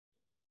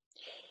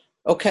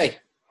Okay,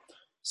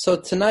 so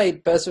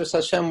tonight, Be'ezus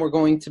Hashem, we're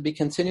going to be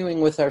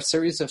continuing with our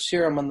series of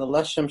shirim on the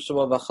Leshem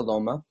Shua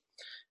V'Chaloma,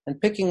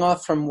 and picking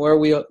off from where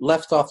we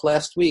left off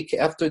last week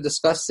after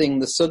discussing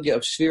the sugya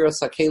of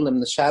Shviras HaKelim,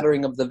 the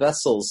shattering of the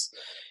vessels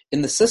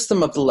in the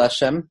system of the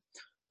Leshem.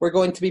 We're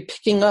going to be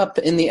picking up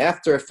in the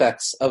after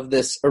effects of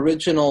this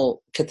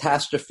original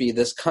catastrophe,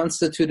 this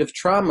constitutive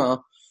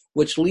trauma,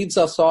 which leaves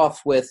us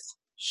off with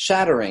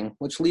shattering,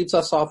 which leaves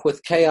us off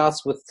with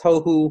chaos, with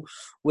tohu,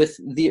 with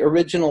the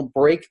original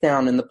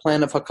breakdown in the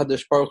plan of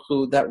HaKadosh Baruch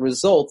Hu that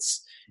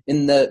results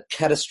in the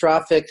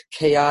catastrophic,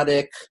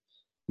 chaotic,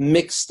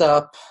 mixed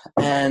up,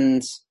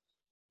 and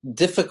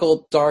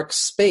difficult, dark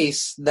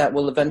space that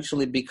will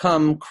eventually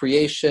become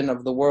creation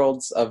of the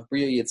worlds of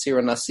Bria, Yetzirah,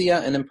 and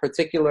Asiya, and in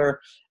particular,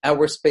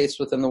 our space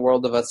within the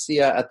world of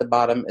Asiya at the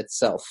bottom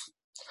itself.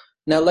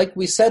 Now, like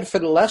we said for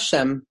the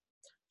Leshem,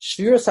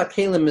 Shviras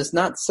HaKelim is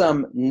not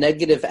some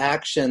negative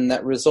action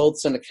that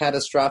results in a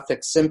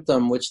catastrophic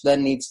symptom which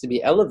then needs to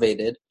be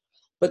elevated,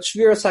 but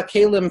Shviras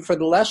HaKelim for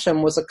the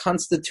Leshem was a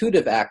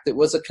constitutive act. It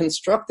was a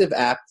constructive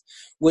act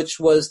which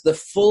was the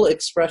full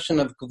expression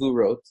of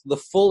Gvurot, the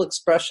full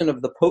expression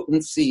of the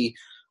potency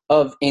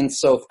of Ein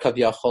Sof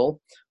Kavyachol,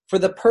 for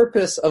the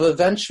purpose of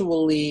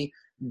eventually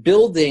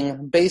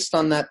building based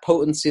on that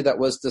potency that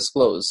was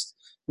disclosed.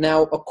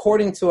 Now,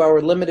 according to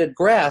our limited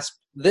grasp,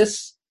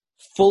 this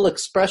full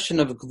expression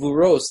of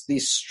Gvuros,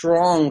 these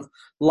strong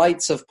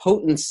lights of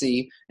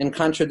potency in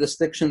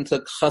contradistinction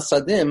to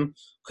Chasadim,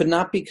 could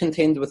not be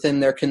contained within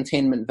their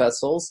containment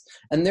vessels,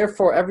 and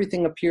therefore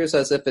everything appears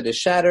as if it is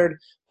shattered,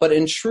 but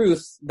in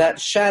truth, that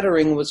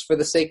shattering was for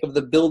the sake of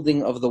the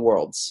building of the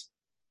worlds.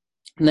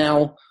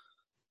 Now,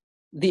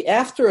 the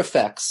after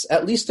effects,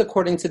 at least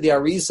according to the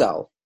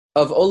Arizal,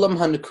 of Olam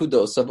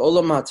HaNekudos, of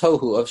Olam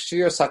HaTohu, of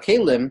Shviras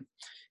HaKelim,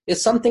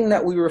 is something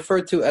that we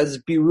refer to as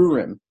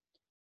Birurim,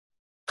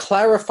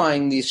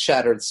 clarifying these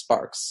shattered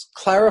sparks,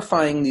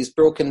 clarifying these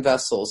broken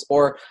vessels,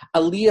 or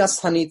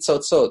aliyas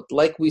hanitzotzot.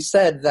 Like we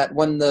said, that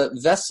when the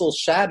vessel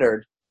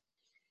shattered,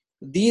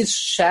 these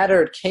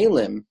shattered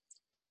kelim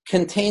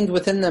contained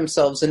within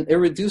themselves an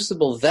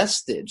irreducible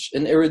vestige,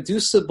 an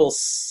irreducible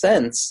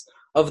sense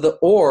of the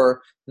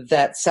ore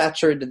that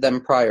saturated them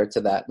prior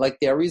to that. Like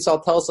the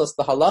Arizal tells us,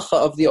 the halacha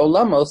of the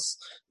olamos,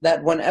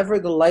 that whenever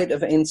the light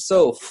of Ein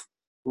Sof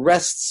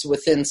rests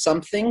within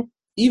something,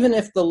 even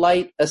if the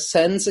light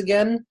ascends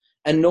again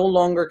and no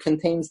longer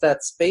contains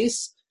that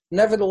space,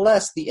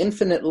 nevertheless, the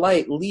infinite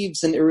light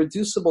leaves an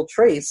irreducible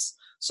trace,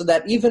 so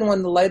that even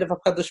when the light of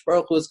HaKadosh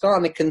Baruch Hu is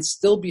gone, it can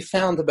still be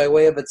found by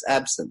way of its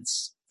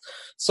absence.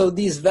 So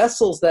these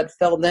vessels that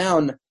fell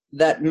down,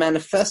 that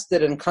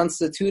manifested and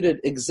constituted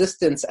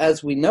existence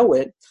as we know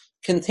it,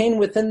 contain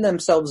within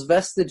themselves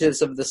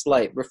vestiges of this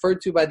light, referred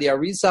to by the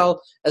Arizal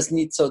as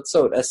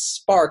nitzotzot, as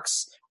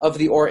sparks of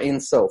the Or Ein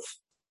Sof.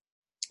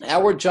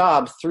 Our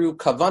job through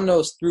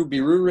kavanos, through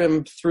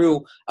birurim,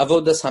 through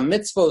avodas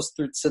hamitzvos,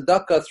 through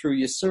tzedakah, through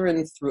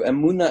yisurin, through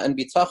emuna and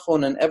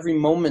bitachon, and every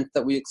moment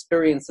that we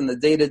experience in the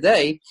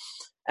day-to-day,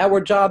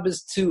 our job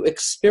is to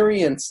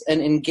experience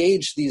and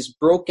engage these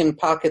broken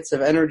pockets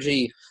of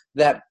energy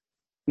that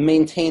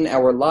maintain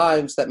our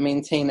lives, that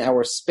maintain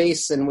our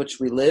space in which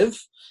we live,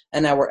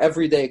 and our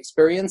everyday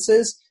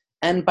experiences.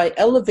 And by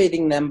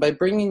elevating them, by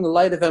bringing the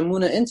light of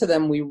Emunah into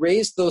them, we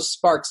raise those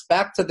sparks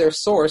back to their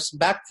source,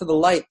 back to the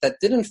light that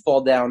didn't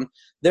fall down,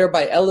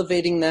 thereby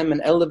elevating them and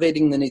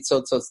elevating the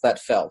nitzotzos that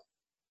fell.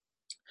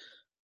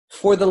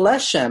 For the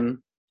Leshem,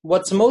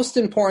 what's most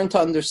important to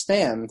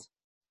understand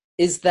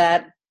is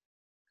that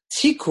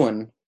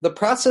tikkun, the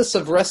process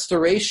of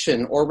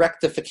restoration or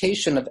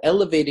rectification of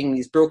elevating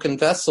these broken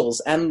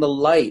vessels and the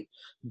light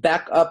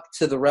back up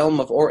to the realm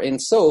of Or Ein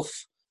Sof,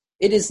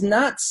 it is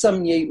not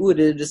some ye'ud,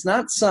 it is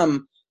not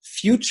some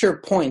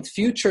future point,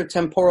 future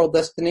temporal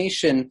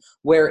destination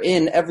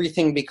wherein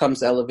everything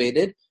becomes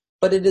elevated,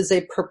 but it is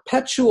a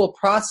perpetual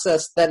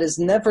process that is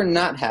never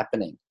not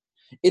happening.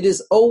 It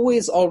is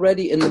always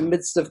already in the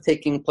midst of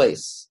taking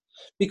place.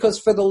 Because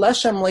for the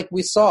Leshem, like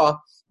we saw,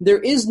 there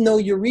is no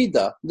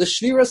Yerida. The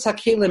Shviras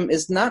HaKelim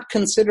is not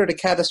considered a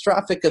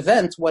catastrophic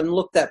event when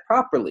looked at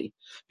properly.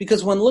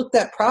 Because when looked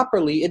at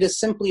properly, it is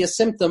simply a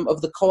symptom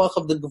of the koach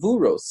of the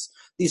Gvuros,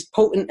 these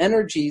potent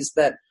energies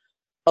that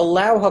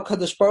allow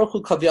HaKadosh Baruch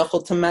Hu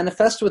Kavyachol to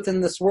manifest within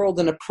this world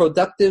in a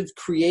productive,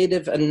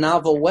 creative, and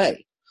novel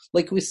way.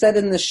 Like we said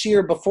in the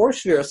shir before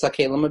Shviras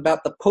HaKelim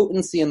about the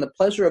potency and the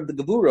pleasure of the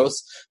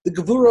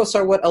Gvuros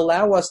are what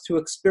allow us to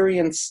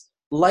experience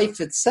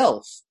life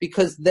itself,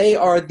 because they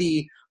are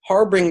the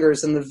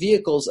harbingers and the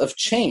vehicles of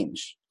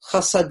change.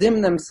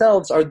 Chasadim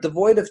themselves are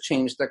devoid of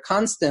change. They're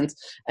constant,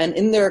 and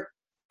in their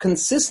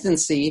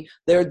consistency,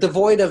 they're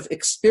devoid of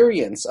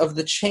experience, of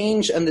the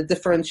change and the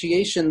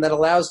differentiation that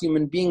allows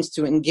human beings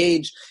to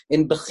engage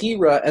in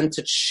Bechira and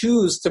to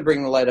choose to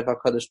bring the light of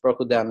HaKadosh Baruch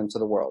Hu down into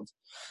the world.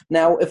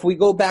 Now, if we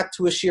go back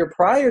to a shir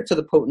prior to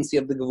the potency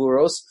of the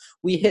Gevuros,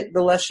 we hit the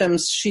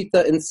Leshem's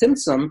Shita in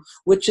Tzimtzum,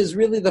 which is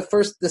really the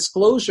first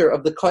disclosure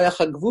of the Koyach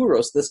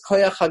HaGvuros, this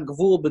Koyach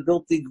HaGvul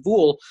Bedilti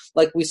Gvul,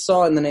 like we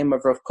saw in the name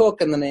of Rav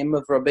Kook and the name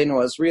of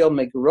Rabbeinu Azriel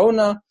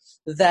Megurona,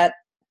 that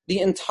the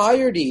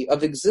entirety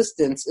of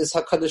existence is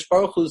HaKadosh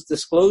Baruch Hu's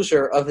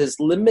disclosure of his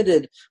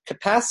limited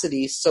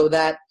capacity, so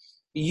that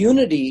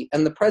unity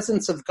and the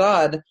presence of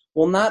God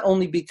will not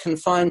only be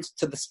confined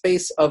to the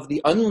space of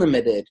the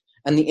unlimited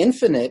and the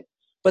infinite,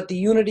 but the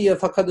unity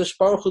of HaKadosh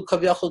Baruch Hu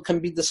Kavyachol can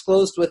be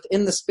disclosed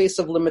within the space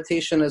of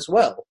limitation as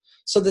well.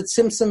 So that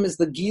Tzimtzum is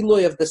the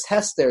Giloy of this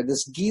Hester,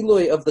 this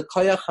Giloy of the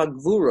Koyach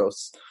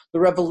HaGvuros, the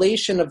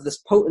revelation of this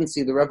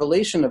potency, the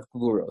revelation of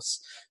Gvuros.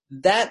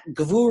 That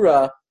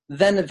Gvura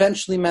then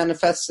eventually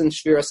manifests in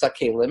Shviras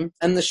HaKelim,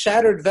 and the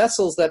shattered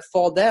vessels that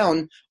fall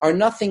down are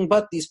nothing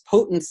but these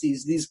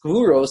potencies, these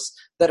Gvuros,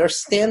 that are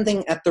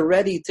standing at the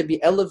ready to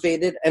be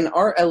elevated and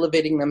are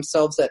elevating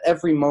themselves at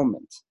every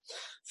moment.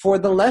 For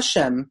the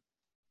Leshem,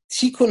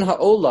 Tikkun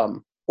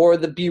HaOlam, or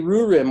the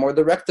Birurim, or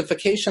the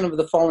rectification of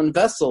the fallen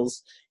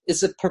vessels,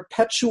 is a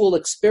perpetual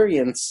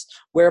experience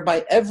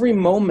whereby every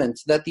moment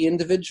that the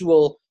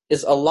individual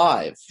is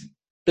alive,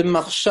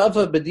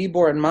 b'machshava,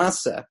 b'dibor, and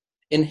masa,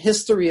 in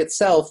history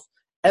itself,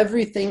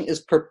 everything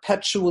is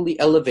perpetually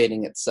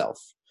elevating itself.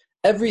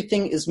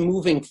 Everything is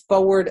moving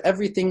forward,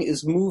 everything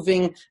is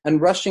moving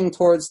and rushing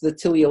towards the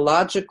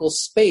teleological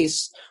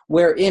space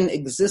wherein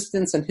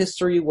existence and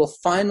history will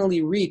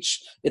finally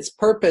reach its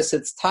purpose,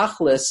 its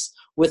tachlis,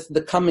 with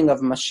the coming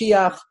of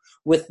Mashiach,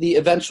 with the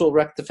eventual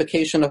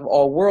rectification of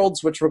all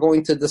worlds, which we're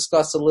going to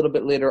discuss a little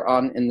bit later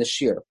on in the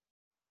shir.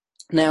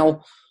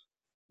 Now,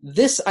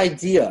 this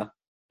idea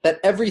that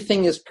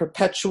everything is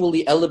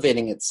perpetually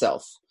elevating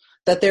itself,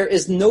 that there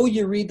is no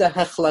yerida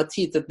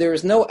hechlatit, that there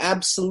is no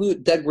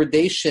absolute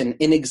degradation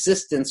in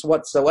existence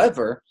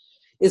whatsoever,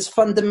 is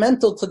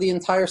fundamental to the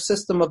entire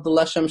system of the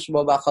Leshem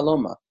Sheba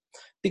B'Chaloma.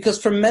 Because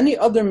for many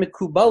other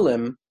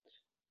Mikubalim,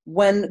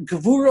 when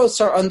Gvuros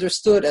are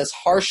understood as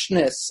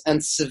harshness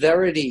and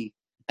severity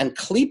and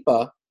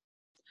klipa,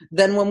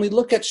 then when we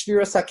look at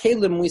Shviras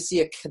HaKelim, we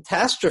see a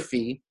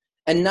catastrophe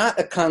and not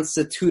a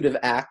constitutive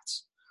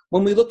act.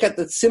 When we look at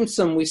the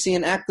Tzimtzum, we see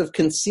an act of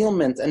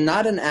concealment and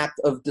not an act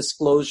of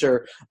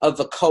disclosure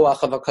of a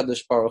koach of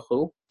HaKadosh Baruch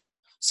Hu.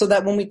 So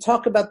that when we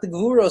talk about the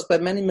Gvuros by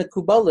many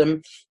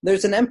Mekubalim,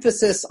 there's an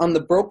emphasis on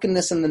the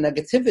brokenness and the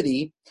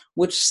negativity,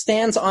 which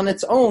stands on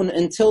its own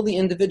until the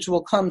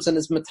individual comes and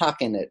is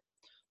mataken it.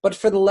 But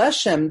for the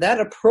Leshem,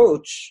 that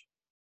approach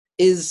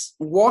is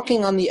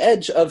walking on the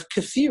edge of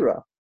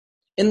kefira,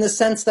 in the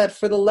sense that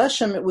for the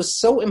Leshem, it was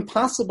so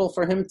impossible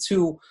for him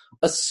to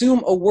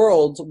assume a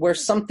world where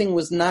something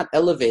was not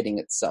elevating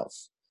itself.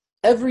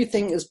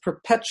 Everything is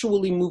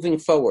perpetually moving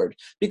forward,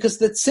 because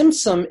the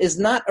Tzimtzum is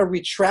not a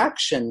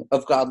retraction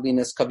of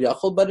godliness,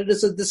 Kavyachol, but it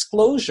is a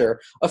disclosure,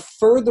 a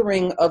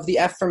furthering of the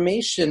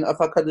affirmation of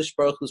HaKadosh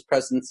Baruch Hu's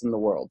presence in the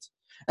world.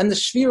 And the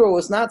Shvira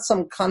was not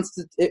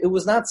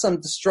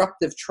some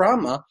destructive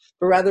trauma,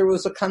 but rather it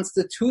was a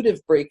constitutive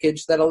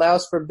breakage that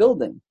allows for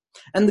building.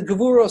 And the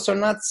Gevuros are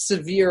not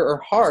severe or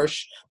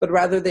harsh, but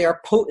rather they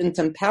are potent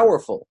and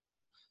powerful.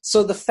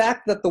 So the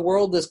fact that the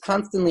world is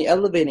constantly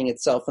elevating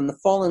itself and the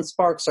fallen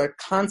sparks are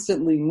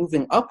constantly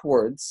moving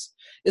upwards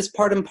is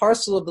part and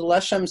parcel of the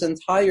Leshem's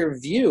entire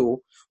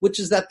view, which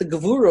is that the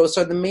Gevuros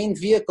are the main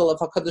vehicle of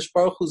HaKadosh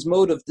Baruch Hu's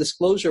mode of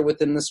disclosure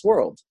within this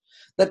world.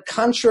 That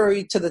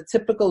contrary to the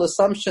typical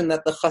assumption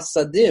that the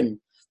Chasadim,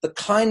 the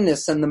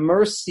kindness and the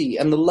mercy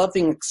and the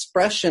loving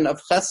expression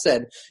of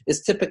Chesed,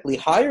 is typically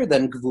higher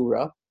than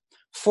Gevura,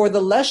 for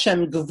the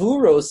Leshem,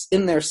 Gevuros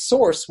in their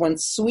source, when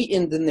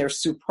sweetened in their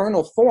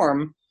supernal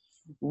form,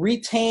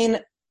 retain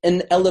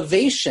an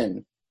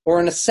elevation or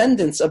an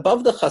ascendance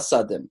above the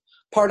Chasadim,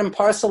 part and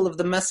parcel of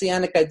the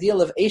messianic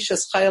ideal of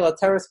Eishes Chayil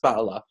Ateres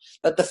Ba'ala,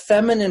 that the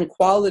feminine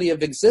quality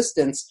of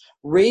existence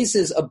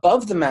raises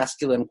above the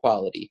masculine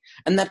quality,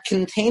 and that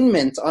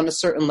containment on a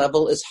certain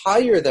level is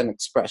higher than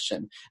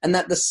expression, and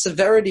that the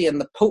severity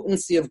and the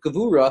potency of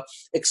Gevura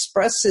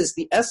expresses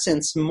the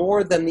essence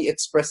more than the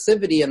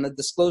expressivity and the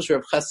disclosure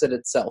of Chesed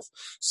itself.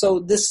 So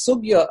this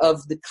sugya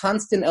of the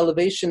constant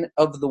elevation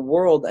of the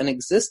world and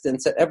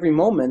existence at every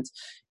moment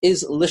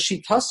is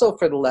l'shitaso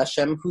for the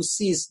Leshem, who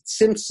sees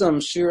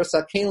Tzimtzum, Shviras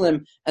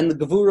HaKelim, and the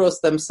Gevuros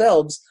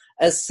themselves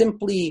as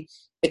simply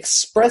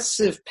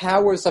expressive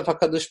powers of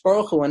HaKadosh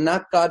Baruch Hu, and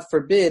not, God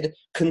forbid,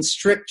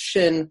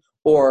 constriction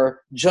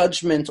or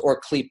judgment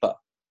or klipa.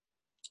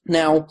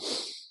 Now,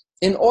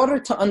 in order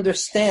to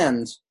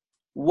understand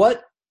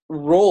what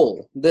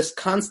role this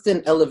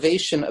constant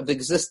elevation of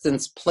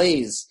existence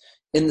plays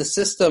in the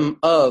system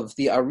of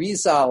the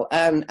Arizal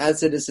and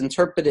as it is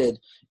interpreted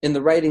in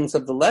the writings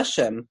of the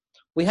Leshem,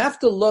 we have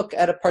to look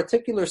at a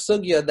particular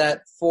sugya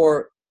that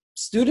for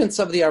students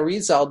of the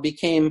Arizal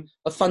became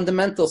a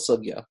fundamental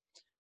sugya.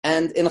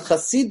 And in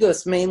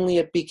Chassidus, mainly,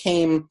 it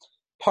became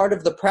part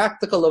of the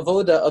practical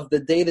avoda of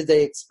the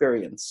day-to-day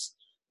experience.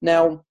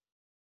 Now,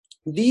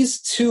 these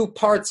two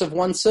parts of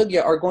one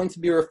sugya are going to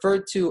be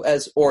referred to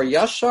as Or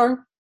Yashar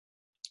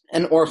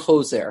and Or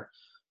Choser,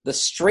 the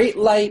straight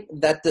light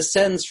that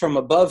descends from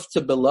above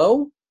to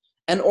below,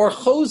 and Or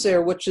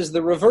Choser, which is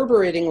the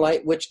reverberating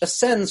light which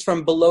ascends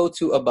from below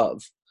to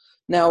above.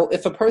 Now,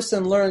 if a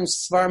person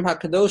learns Svarim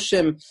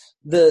HaKadoshim,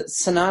 the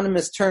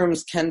synonymous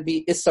terms can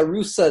be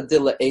Isarusa de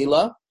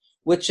La'ela,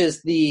 which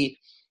is the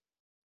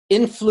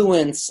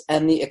influence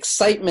and the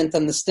excitement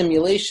and the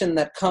stimulation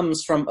that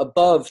comes from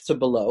above to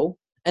below,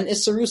 and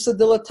Isarusa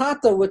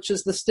Dilatata, which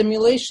is the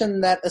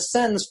stimulation that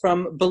ascends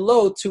from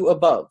below to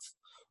above.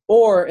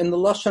 Or, in the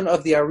Lashon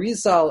of the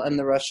Arizal, and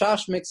the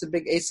Rashash makes a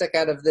big asek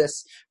out of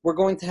this, we're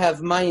going to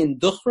have Mayin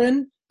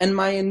Duchrin and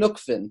Mayin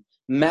Nukvin,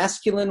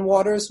 masculine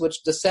waters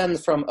which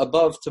descend from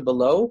above to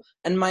below,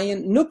 and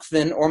Mayin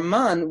Nukvin, or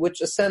Man,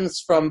 which ascends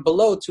from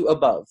below to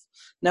above.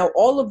 Now,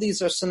 all of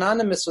these are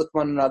synonymous with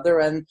one another,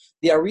 and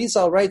the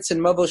Arizal writes in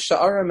Mavos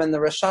Sha'arim, and the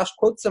Rashash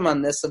quotes him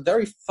on this, a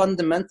very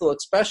fundamental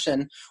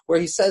expression where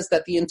he says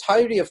that the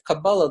entirety of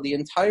Kabbalah, the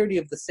entirety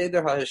of the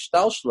Seder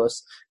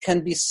HaHishtalshlus,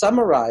 can be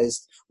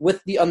summarized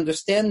with the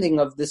understanding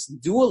of this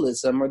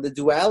dualism, or the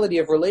duality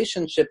of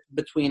relationship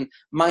between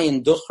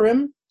Mayin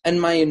Duchrim and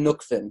Mayin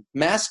Nukvin,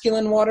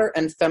 masculine water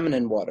and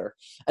feminine water.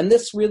 And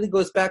this really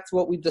goes back to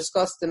what we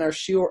discussed in our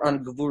shiur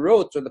on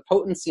Gvurot, or the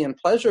potency and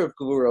pleasure of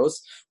Gvuros,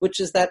 which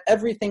is that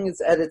everything is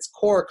at its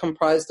core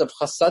comprised of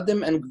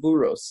Chasadim and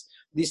Gvuros.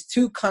 These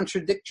two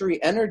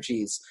contradictory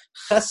energies.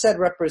 Chesed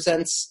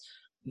represents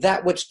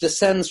that which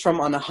descends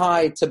from on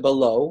high to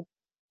below,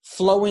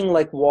 flowing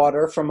like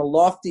water from a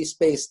lofty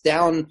space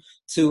down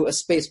to a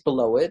space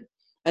below it.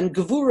 And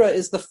Gvura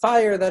is the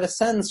fire that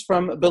ascends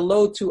from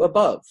below to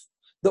above.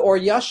 The Or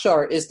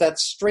Yashar is that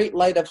straight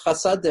light of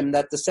Chasadim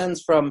that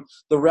descends from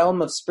the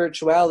realm of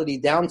spirituality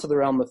down to the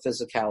realm of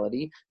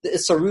physicality. The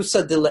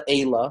Isarusa de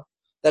La'ela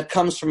that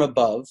comes from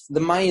above.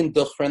 The Mayin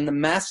Duchran, the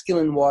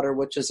masculine water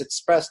which is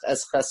expressed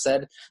as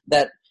Chesed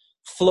that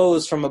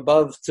flows from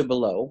above to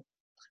below.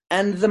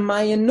 And the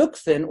Mayin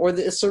Nukvin, or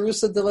the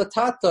Isarusa de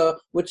Latata,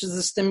 which is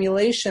the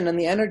stimulation and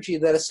the energy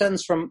that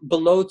ascends from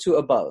below to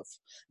above.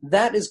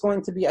 That is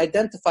going to be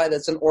identified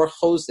as an Or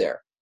Choser.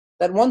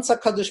 That once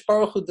HaKadosh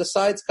Baruch Hu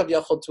decides,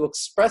 Kavyachol, to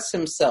express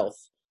himself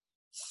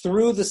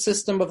through the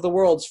system of the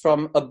worlds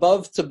from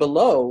above to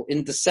below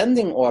in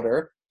descending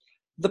order,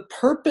 the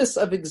purpose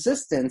of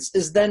existence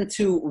is then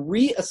to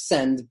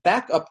reascend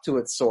back up to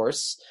its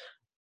source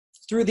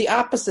through the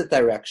opposite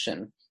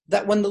direction.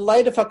 That when the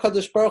light of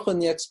HaKadosh Baruch Hu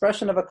and the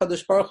expression of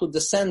HaKadosh Baruch Hu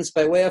descends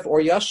by way of Or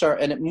Yashar,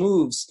 and it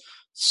moves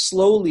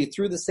slowly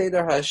through the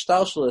Seder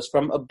HaHishtalshlus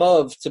from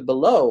above to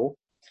below,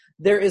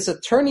 there is a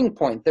turning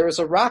point, there is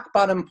a rock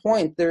bottom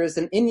point, there is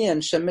an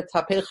inyan shemit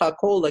hapecha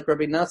kol, like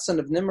Rabbi Natsan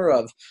of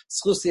Nimerov,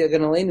 Zchus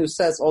Yagen Aleinu,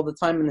 says all the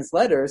time in his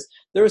letters.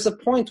 There is a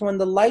point when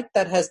the light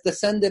that has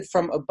descended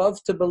from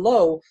above to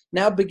below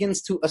now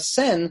begins to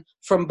ascend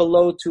from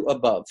below to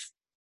above.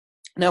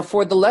 Now,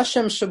 for the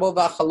Leshem Shebo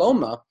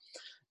V'Chaloma,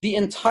 the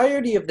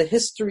entirety of the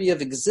history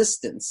of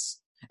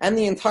existence and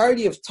the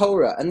entirety of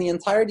Torah and the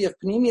entirety of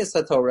Pnimius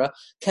HaTorah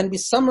can be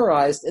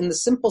summarized in the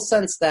simple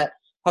sense that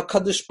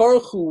HaKadosh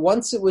Baruch Hu,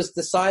 once it was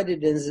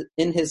decided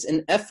in his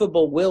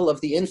ineffable will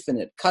of the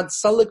infinite, Kad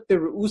Salik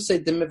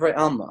B'Re'usei D'Mivrei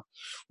Alma,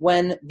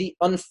 when the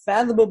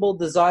unfathomable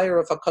desire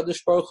of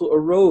HaKadosh Baruch Hu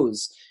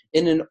arose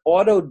in an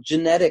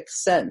autogenetic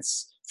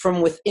sense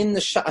from within the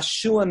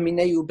Sha'ashua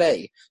Minei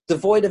Ubei,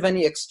 devoid of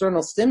any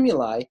external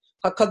stimuli,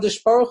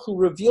 HaKadosh Baruch Hu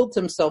revealed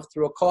himself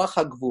through a Koach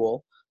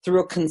HaGvul,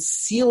 through a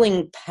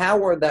concealing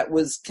power that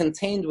was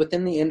contained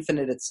within the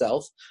infinite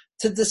itself,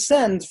 to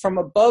descend from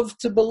above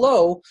to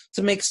below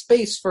to make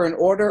space for an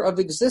order of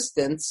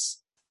existence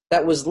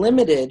that was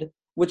limited,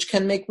 which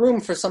can make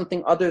room for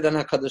something other than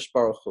HaKadosh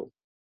Baruch Hu.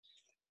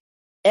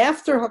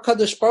 After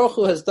HaKadosh Baruch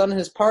Hu has done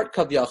his part,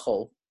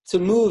 Kavyachol, to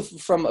move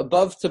from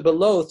above to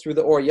below through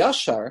the Or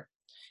Yashar,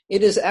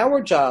 it is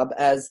our job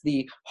as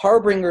the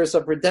harbingers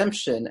of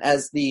redemption,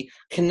 as the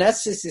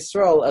Knesset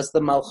Yisrael, as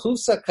the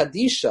Malchusa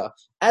Kadisha,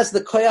 as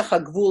the Koyach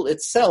HaGvul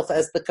itself,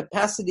 as the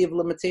capacity of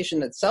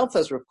limitation itself,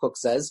 as Rav Kook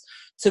says,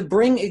 to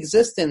bring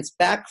existence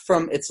back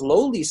from its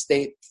lowly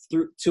state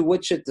to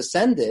which it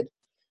descended,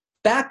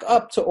 back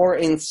up to Or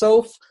Ein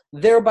Sof,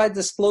 thereby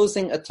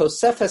disclosing a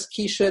Tosefes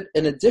Kishut,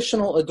 an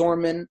additional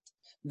adornment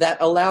that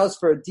allows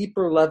for a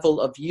deeper level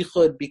of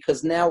Yichud,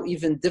 because now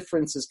even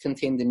difference is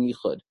contained in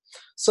Yichud.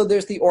 So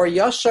there's the Or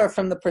Yashar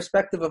from the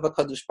perspective of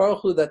HaKadosh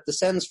Baruch Hu that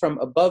descends from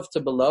above to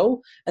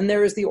below, and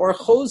there is the Or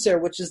Choser,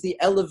 which is the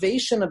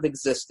elevation of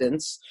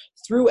existence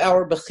through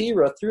our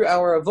Bechira, through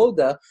our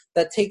Avoda,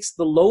 that takes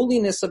the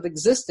lowliness of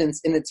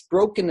existence in its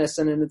brokenness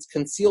and in its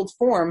concealed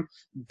form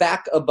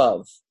back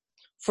above.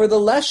 For the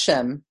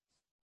Leshem,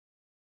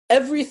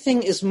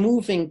 everything is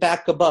moving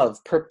back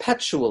above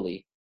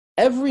perpetually.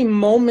 Every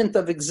moment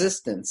of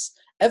existence,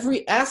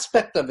 every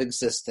aspect of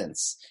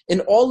existence, in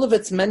all of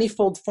its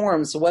manifold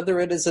forms, whether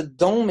it is a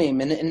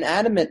domim, an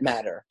inanimate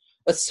matter,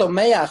 a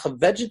someach, a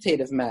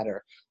vegetative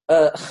matter,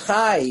 a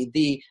chai,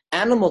 the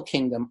animal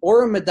kingdom,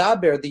 or a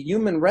medaber, the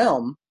human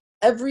realm,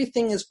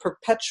 everything is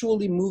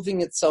perpetually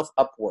moving itself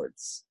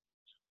upwards.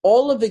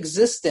 All of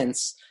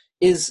existence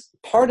is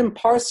part and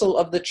parcel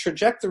of the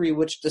trajectory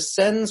which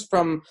descends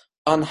from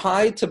on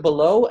high to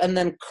below, and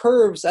then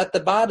curves at the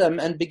bottom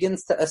and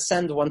begins to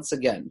ascend once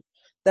again.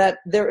 That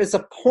there is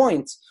a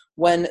point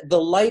when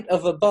the light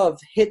of above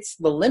hits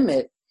the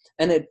limit,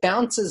 and it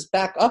bounces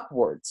back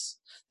upwards.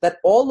 That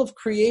all of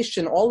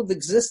creation, all of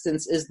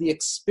existence is the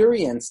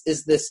experience,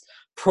 is this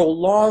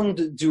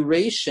prolonged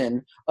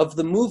duration of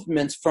the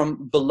movement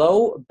from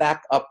below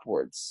back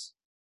upwards.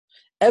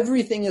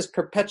 Everything is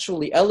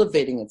perpetually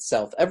elevating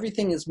itself.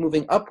 Everything is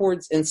moving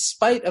upwards in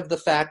spite of the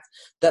fact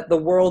that the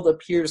world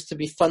appears to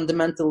be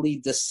fundamentally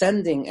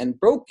descending and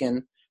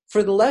broken.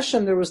 For the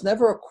Leshem, there was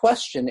never a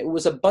question. It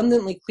was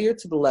abundantly clear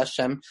to the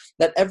Leshem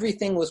that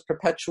everything was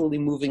perpetually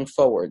moving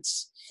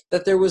forwards,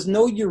 that there was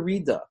no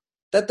Yerida,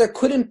 that there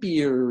couldn't be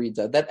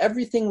Yerida, that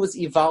everything was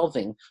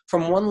evolving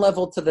from one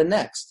level to the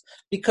next.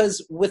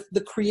 Because with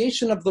the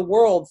creation of the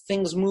world,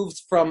 things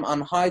moved from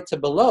on high to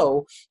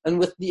below, and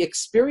with the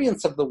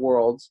experience of the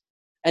world,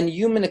 and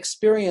human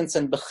experience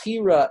and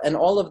Bechira and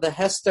all of the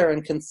Hester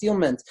and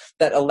concealment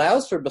that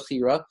allows for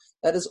Bechira,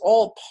 that is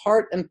all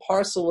part and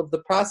parcel of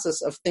the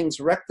process of things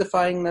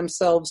rectifying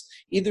themselves,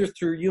 either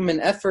through human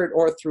effort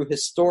or through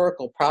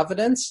historical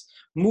providence,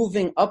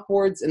 moving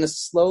upwards in a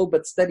slow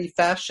but steady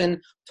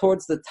fashion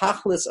towards the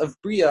Tachlis of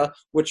Bria,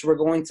 which we're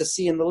going to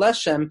see in the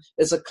Leshem,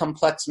 is a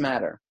complex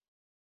matter.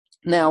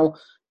 Now,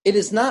 it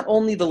is not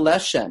only the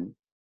Leshem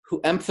who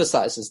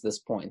emphasizes this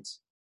point.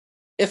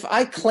 If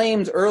I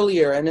claimed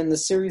earlier and in the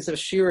series of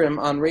Shirim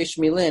on Reish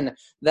Milin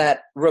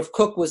that Rav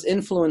Kook was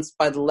influenced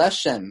by the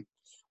Leshem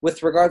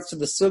with regards to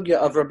the sugya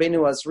of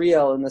Rabbeinu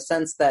Azriel, in the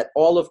sense that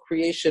all of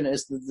creation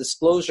is the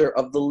disclosure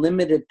of the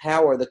limited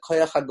power, the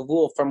koyach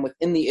hagvul, from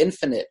within the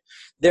infinite,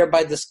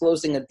 thereby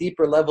disclosing a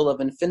deeper level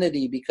of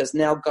infinity, because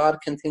now God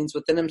contains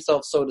within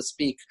himself, so to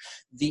speak,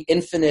 the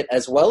infinite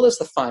as well as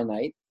the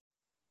finite.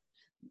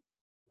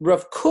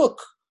 Rav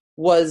Kook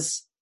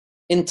was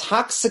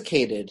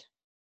intoxicated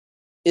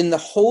in the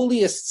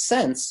holiest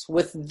sense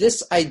with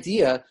this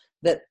idea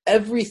that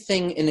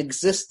everything in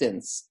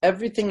existence,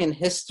 everything in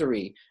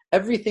history,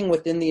 everything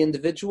within the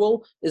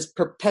individual is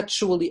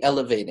perpetually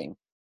elevating.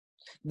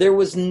 There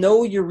was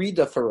no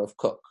Yerida for Rav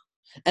Kook.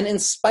 And in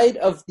spite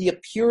of the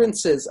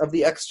appearances of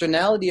the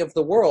externality of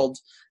the world,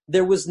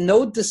 there was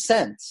no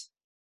descent.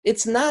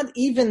 It's not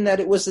even that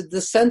it was a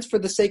descent for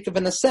the sake of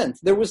an ascent.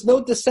 There was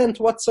no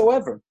descent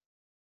whatsoever.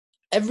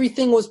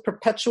 Everything was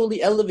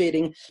perpetually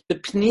elevating the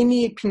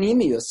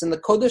pnimius, in the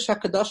Kodesh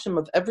HaKadoshim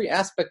of every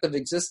aspect of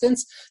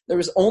existence. There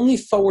is only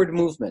forward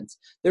movement.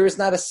 There is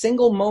not a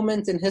single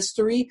moment in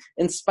history,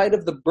 in spite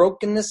of the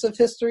brokenness of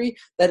history,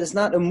 that is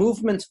not a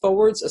movement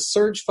forwards, a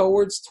surge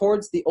forwards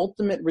towards the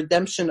ultimate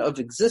redemption of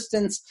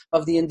existence,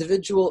 of the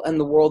individual and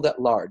the world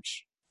at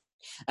large.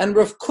 And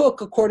Rav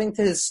Kook, according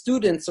to his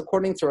students,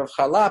 according to Rav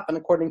Chalap, and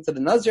according to the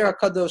Nazir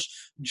HaKadosh,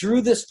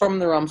 drew this from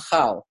the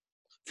Ramchal.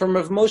 From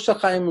Rav Moshe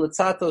Chaim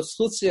Luzzatto,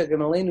 Schlutzia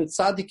Ganalenu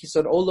Tzadik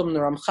Yisod Olam, the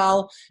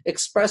Ramchal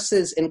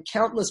expresses in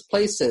countless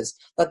places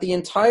that the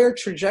entire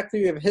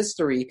trajectory of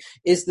history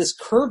is this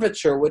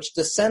curvature which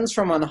descends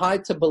from on high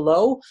to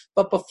below,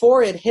 but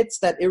before it hits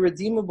that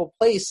irredeemable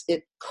place,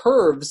 it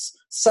curves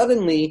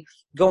suddenly,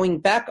 going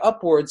back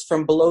upwards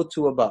from below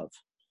to above.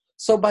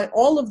 So by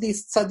all of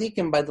these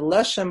tzaddikim, by the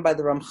Leshem, by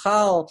the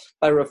Ramchal,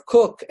 by Rav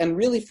Kook, and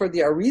really for the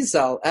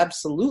Arizal,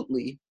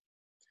 absolutely,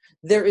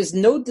 there is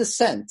no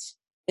descent.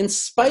 In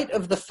spite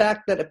of the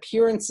fact that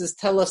appearances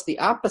tell us the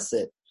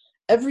opposite,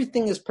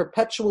 everything is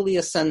perpetually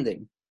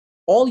ascending.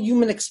 All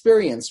human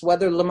experience,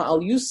 whether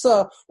l'ma'al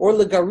yusa or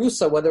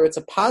l'garusa, whether it's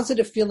a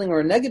positive feeling or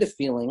a negative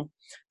feeling,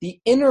 the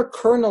inner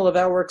kernel of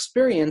our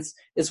experience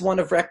is one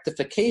of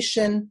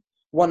rectification,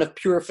 one of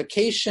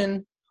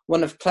purification,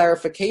 one of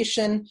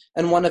clarification,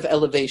 and one of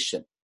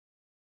elevation.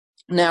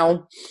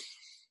 Now,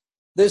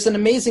 there's an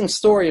amazing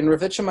story, and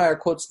Rav Itchemeyer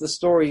quotes the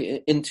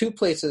story in two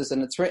places,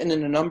 and it's written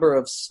in a number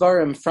of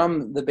svarim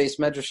from the Beis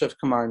Medrash of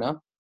Kamarna.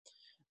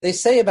 They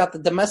say about the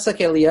Damesak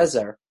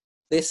Eliezer,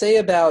 they say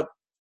about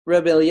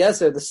Rebbe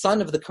Eliezer, the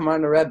son of the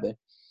Kamarna Rebbe,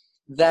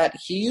 that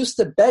he used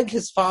to beg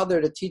his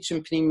father to teach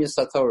him Pnimius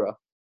HaTorah.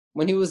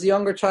 When he was a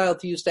younger child,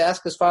 he used to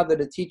ask his father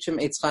to teach him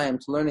Eitz Chaim,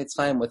 to learn Eitz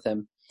Chaim with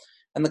him.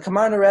 And the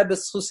Kamarna Rebbe,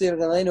 Schlusi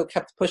Galenu,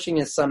 kept pushing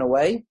his son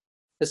away.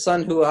 His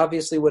son, who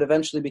obviously would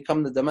eventually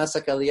become the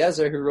Damesak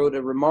Eliezer, who wrote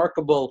a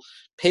remarkable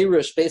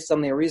Perush based on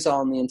the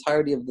Arizal and the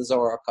entirety of the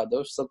Zohar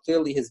HaKadosh. So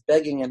clearly his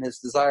begging and his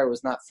desire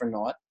was not for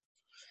naught.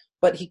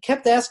 But he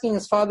kept asking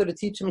his father to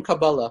teach him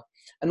Kabbalah.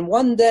 And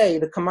one day,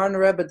 the Kamarna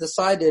Rebbe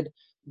decided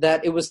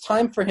that it was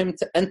time for him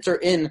to enter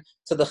into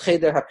the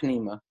Cheder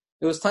HaPnima.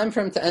 It was time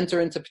for him to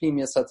enter into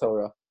Pnimius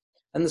HaTorah.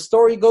 And the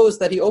story goes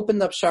that he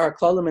opened up Shar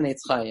HaKlalim in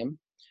Eitz Chaim.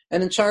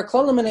 And in Shar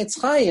HaKlalim in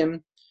Eitz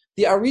Chaim,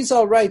 the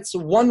Arizal writes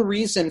one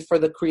reason for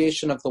the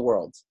creation of the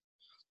world.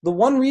 The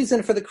one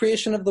reason for the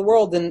creation of the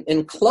world in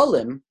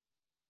Klalim,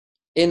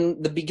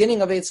 in the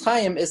beginning of Eitz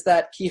Chaim, is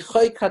that Ki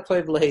choy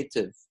katoiv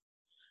lehetiv.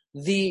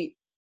 The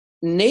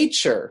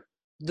nature,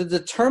 the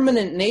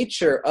determinant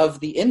nature of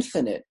the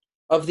infinite,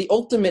 of the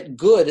ultimate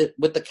good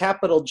with the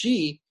capital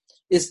G,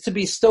 is to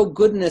bestow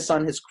goodness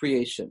on his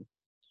creation,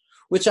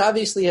 which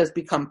obviously has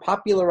become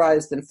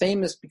popularized and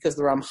famous because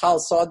the Ramchal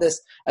saw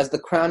this as the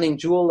crowning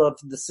jewel of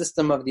the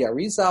system of the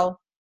Arizal.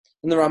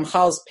 In the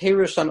Ramchal's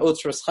Perush on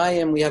Otzros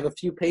Chaim, we have a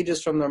few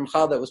pages from the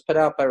Ramchal that was put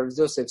out by Rav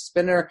Yosef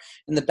Spinner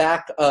in the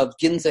back of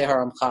Ginzei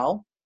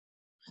HaRamchal.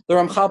 The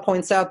Ramchal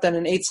points out that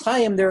in Eitz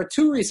Chaim there are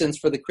two reasons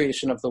for the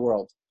creation of the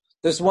world.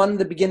 There's one in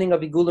the beginning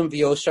of Igulim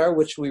V'Yoshar,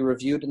 which we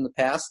reviewed in the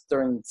past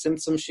during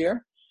Tzimtzum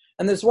Shir,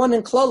 and there's one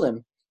in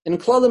Klalim. In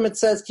Klalim it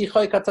says, Ki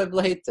choy katov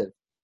l'hetiv.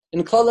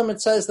 In Klalim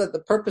it says that the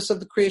purpose of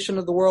the creation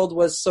of the world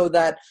was so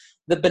that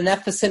the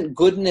beneficent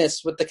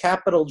goodness with the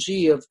capital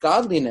G of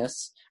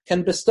godliness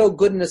can bestow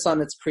goodness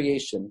on its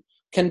creation,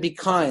 can be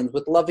kind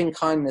with loving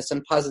kindness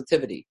and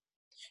positivity.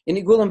 In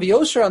Igulim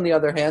V'Yoshar, on the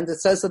other hand,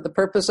 it says that the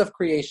purpose of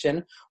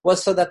creation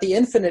was so that the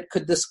infinite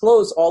could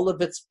disclose all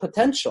of its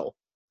potential.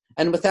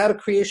 And without a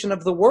creation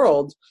of the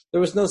world,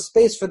 there was no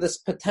space for this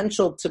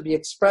potential to be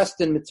expressed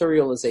in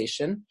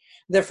materialization.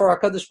 Therefore,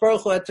 HaKadosh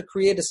Baruch Hu had to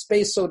create a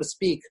space, so to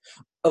speak,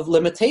 of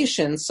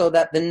limitation so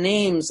that the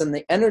names and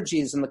the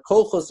energies and the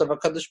kolchos of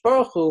HaKadosh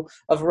Baruch Hu,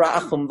 of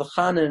Ra'achum,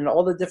 V'chanan, and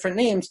all the different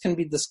names can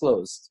be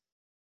disclosed.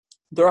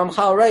 The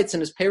Ramchal writes in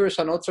his Perush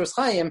on Otzros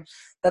Chaim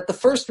that the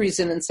first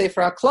reason in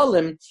Sefer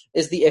HaKlalim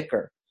is the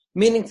Iker,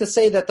 meaning to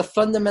say that the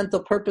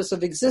fundamental purpose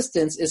of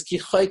existence is Ki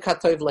choy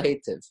katov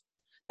l'hetiv,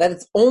 that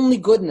it's only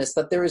goodness,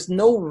 that there is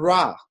no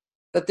Ra,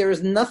 that there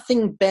is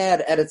nothing bad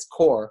at its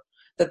core,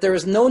 that there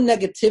is no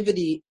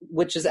negativity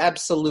which is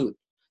absolute,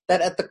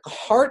 that at the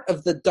heart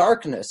of the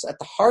darkness, at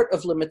the heart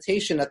of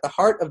limitation, at the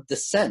heart of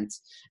descent,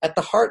 at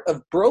the heart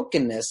of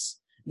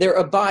brokenness, there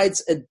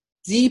abides a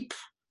deep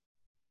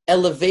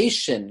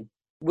elevation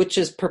which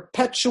is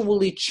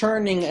perpetually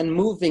churning and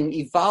moving,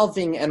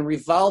 evolving and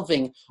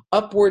revolving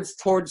upwards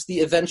towards the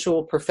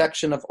eventual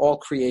perfection of all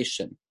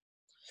creation.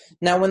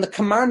 Now, when the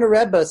Kamarna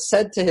Rebbe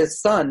said to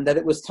his son that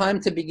it was time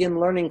to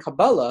begin learning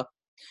Kabbalah,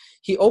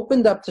 he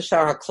opened up to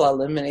Shar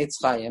HaKlalim in Eitz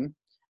Chaim,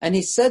 and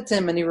he said to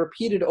him, and he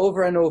repeated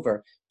over and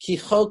over, Ki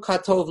cho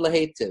katov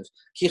l'hetiv,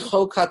 Ki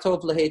cho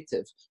katov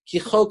l'hetiv, Ki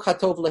cho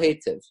katov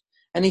l'hetiv.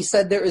 And he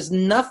said there is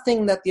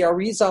nothing that the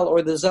Arizal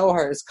or the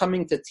Zohar is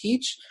coming to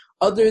teach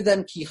other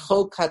than Ki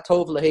cho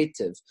katov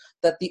l'hetiv,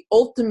 that the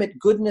ultimate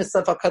goodness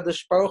of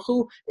HaKadosh Baruch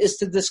Hu is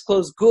to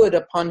disclose good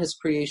upon his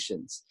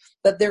creations,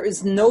 that there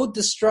is no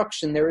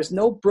destruction, there is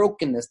no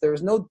brokenness, there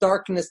is no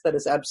darkness that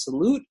is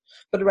absolute,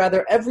 but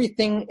rather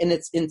everything in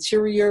its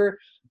interior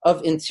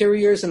of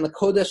interiors and the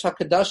Kodesh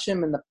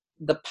HaKadoshim and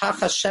the Pach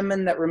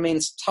HaShemen that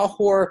remains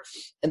tahor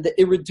and the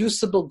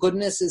irreducible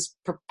goodness is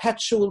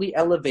perpetually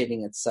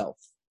elevating itself.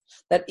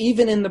 That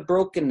even in the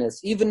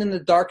brokenness, even in the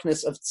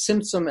darkness of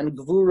Tzimtzum and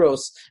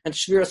Gvuros and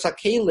Shviras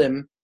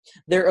HaKelim,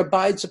 there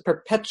abides a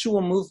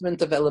perpetual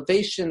movement of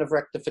elevation, of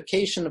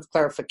rectification, of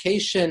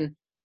clarification,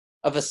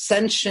 of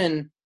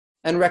ascension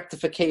and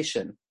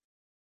rectification.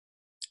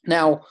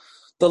 Now,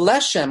 the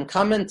Leshem,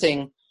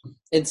 commenting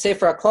in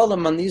Sefer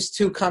HaKlalim on these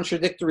two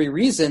contradictory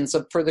reasons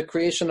for the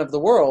creation of the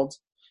world,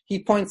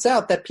 he points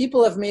out that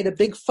people have made a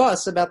big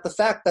fuss about the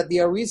fact that the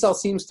Arizal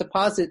seems to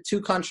posit two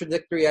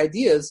contradictory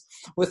ideas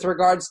with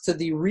regards to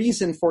the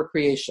reason for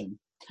creation.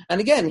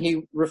 And again,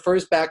 he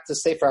refers back to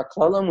Sefer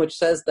HaKlalim, which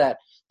says that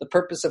the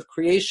purpose of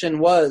creation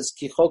was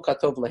Ki cho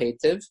katov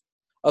l'hetiv,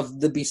 of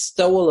the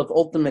bestowal of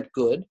ultimate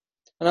good.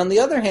 And on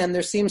the other hand,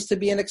 there seems to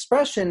be an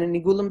expression in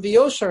Igulim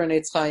V'Yoshar and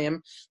Eitz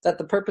Chaim that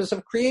the purpose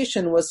of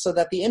creation was so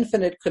that the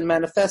infinite could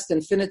manifest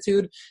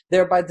infinitude,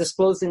 thereby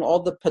disclosing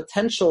all the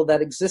potential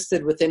that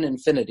existed within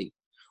infinity,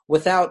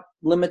 without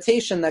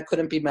limitation that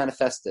couldn't be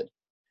manifested.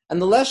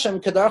 And the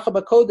Leshem, Kedarcha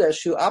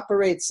B'Kodesh, who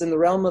operates in the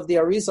realm of the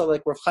Arizal,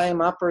 like Rav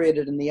Chaim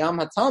operated in the Yam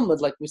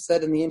HaTalmud, like we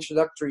said in the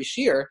introductory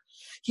shir,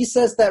 he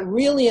says that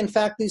really, in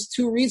fact, these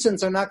two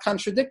reasons are not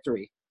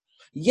contradictory.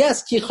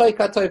 Yes, Ki choy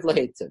katov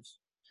l'hetiv,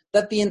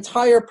 that the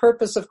entire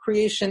purpose of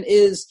creation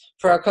is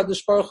for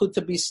HaKadosh Baruch Hu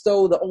to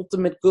bestow the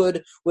ultimate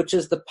good, which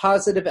is the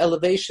positive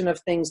elevation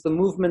of things, the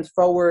movement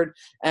forward,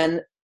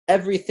 and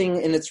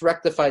everything in its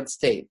rectified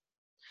state.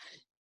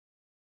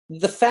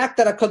 The fact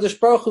that HaKadosh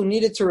Baruch Hu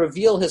needed to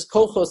reveal his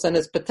kolchos and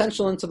his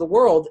potential into the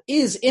world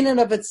is in and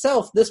of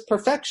itself this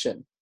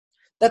perfection.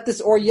 That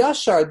this Or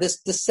Yashar, this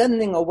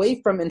descending away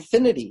from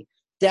infinity,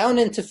 down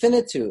into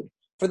finitude,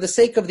 for the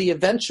sake of the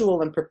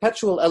eventual and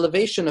perpetual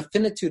elevation of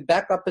finitude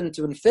back up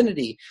into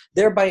infinity,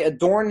 thereby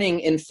adorning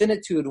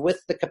infinitude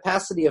with the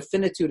capacity of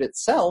finitude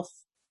itself,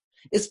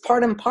 is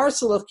part and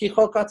parcel of Ki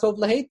cho katov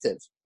l'hetiv.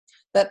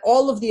 That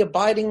all of the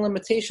abiding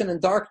limitation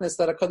and darkness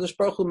that HaKadosh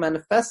Baruch Hu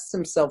manifests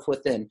himself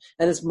within,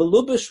 and is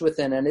melubish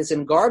within, and is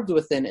engarbed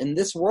within in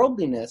this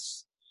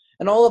worldliness,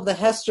 and all of the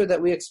hester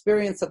that we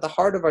experience at the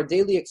heart of our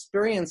daily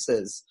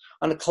experiences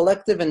on a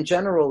collective and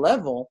general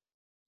level,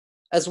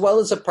 as well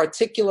as a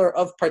particular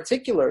of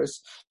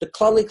particulars, the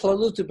klali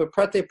klalutu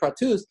beprate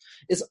pratus,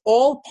 is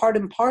all part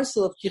and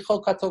parcel of Ki cho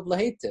katov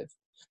l'hetiv.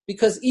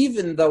 Because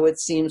even though it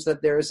seems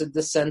that there is a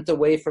descent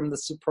away from the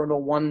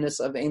supernal oneness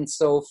of Ein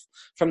Sof,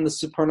 from the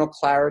supernal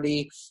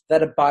clarity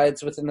that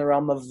abides within the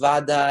realm of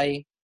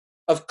Vadai,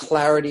 of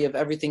clarity, of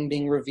everything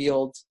being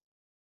revealed,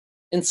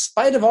 in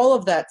spite of all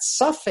of that,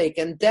 suffix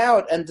and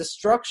doubt and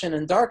destruction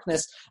and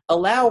darkness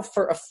allow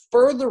for a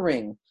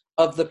furthering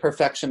of the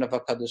perfection of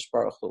HaKadosh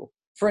Baruch Hu,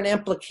 for an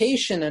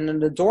amplification and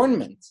an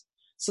adornment,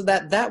 so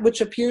that that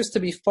which appears to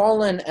be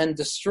fallen and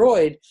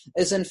destroyed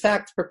is in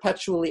fact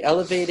perpetually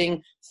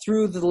elevating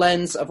through the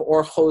lens of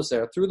Or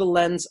Choser, through the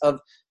lens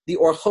of the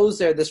Or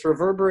Choser, this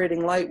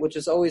reverberating light which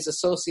is always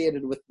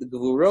associated with the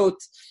Gevurot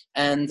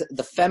and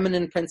the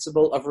feminine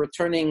principle of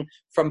returning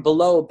from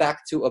below back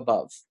to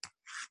above.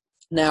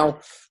 Now,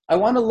 I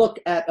want to look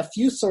at a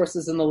few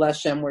sources in the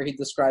Leshem where he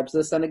describes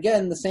this, and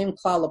again, the same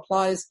klal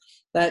applies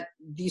that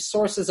these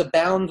sources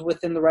abound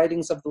within the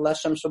writings of the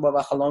Leshem Sheba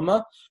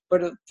V'Chaloma,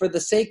 but for the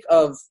sake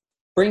of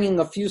bringing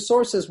a few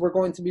sources, we're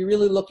going to be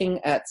really looking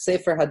at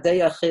Sefer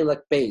Hadeya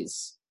Chelek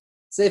Beis.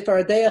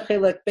 Sefer Hadeya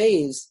Chelek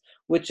Beis,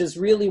 which is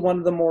really one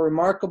of the more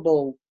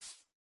remarkable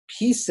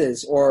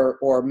pieces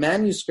or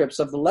manuscripts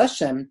of the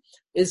Leshem,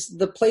 is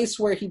the place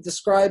where he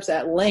describes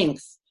at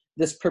length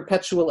this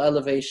perpetual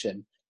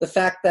elevation. The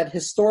fact that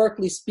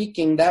historically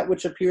speaking, that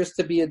which appears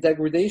to be a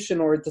degradation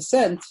or a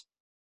descent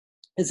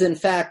is in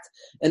fact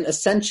an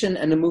ascension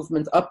and a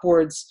movement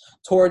upwards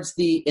towards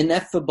the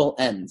ineffable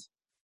end.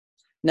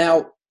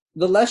 Now,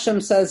 the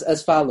Leshem says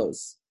as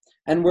follows,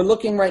 and we're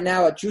looking right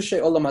now at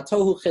Drushay Olam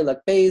HaTohu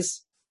Chelek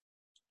Beis,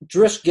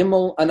 Drush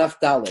Gimel Anaf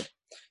Daled.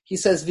 He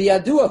says,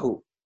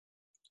 V'yaduahu,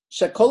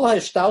 shekol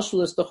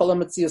ha'ishtalshelis b'chol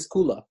ha'metzias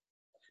kula,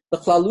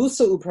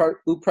 b'chlalusa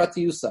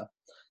u'pratiusa,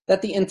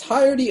 that the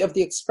entirety of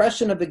the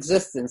expression of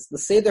existence, the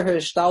Seder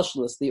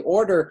HaHishtalshelis, the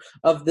order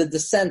of the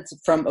descent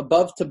from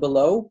above to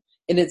below,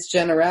 in its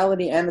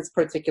generality and its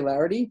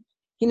particularity,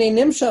 Hine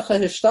nimshach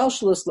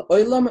HaHishtalshelis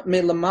l'olam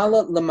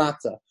me'lamala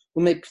lamata,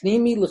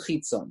 u'me'pnimi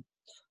l'chitzon,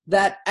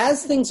 that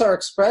as things are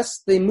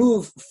expressed, they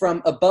move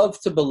from above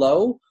to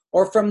below,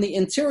 or from the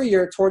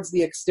interior towards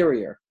the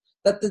exterior.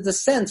 That the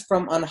descent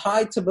from on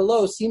high to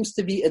below seems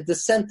to be a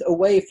descent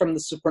away from the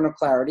supernal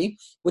clarity,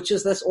 which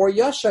is this Or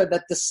Yashar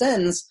that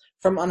descends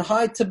from on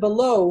high to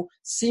below,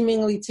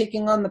 seemingly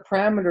taking on the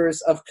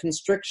parameters of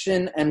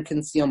constriction and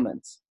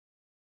concealment.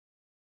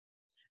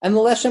 And the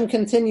Leshem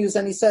continues,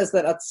 and he says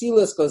that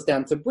Atzilus goes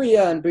down to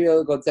Bria, and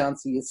Bria goes down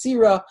to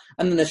Yetzira,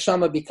 and the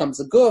Neshama becomes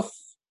a guf,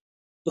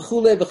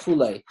 v'chule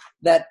v'chule,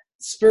 that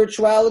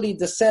spirituality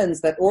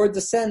descends, that Or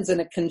descends, and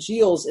it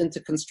congeals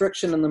into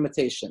constriction and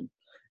limitation.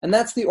 And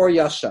that's the Or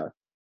Yashar.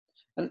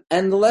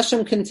 And the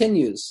Leshem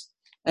continues,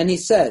 and he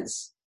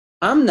says,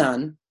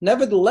 Amnan,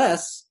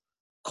 nevertheless,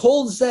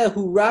 Kol zeh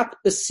hu rak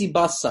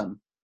b'sibasam.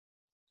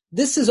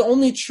 This is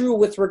only true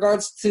with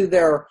regards to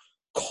their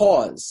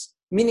cause,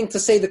 meaning to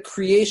say the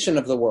creation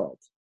of the world.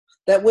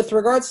 That with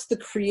regards to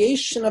the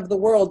creation of the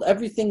world,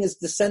 everything is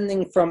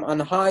descending from on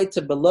high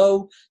to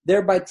below,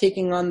 thereby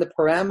taking on the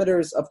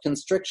parameters of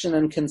constriction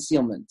and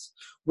concealment.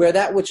 Where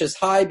that which is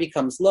high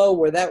becomes low,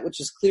 where that which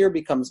is clear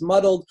becomes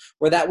muddled,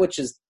 where that which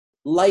is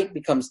light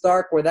becomes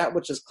dark, where that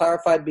which is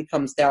clarified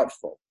becomes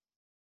doubtful.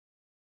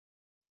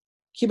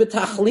 Ki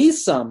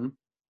b'tachlisam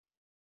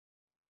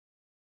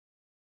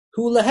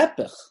hu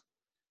lehepech.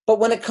 But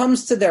when it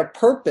comes to their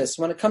purpose,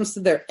 when it comes to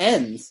their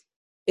end,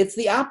 it's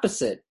the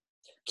opposite.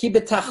 Ki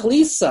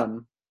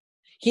betachlisam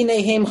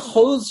hinehem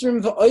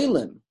chozrim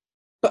v'oilim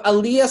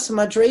ba'aliyas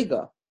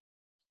madrega.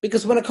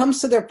 Because when it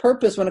comes to their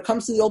purpose, when it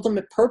comes to the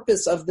ultimate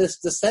purpose of this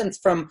descent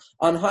from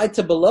on high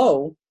to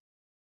below,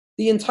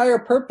 the entire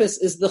purpose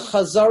is the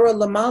chazara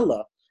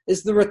lamala,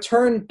 is the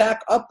return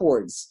back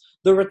upwards,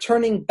 the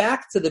returning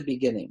back to the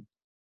beginning.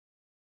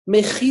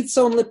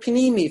 Mechitzon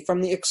lepinimi,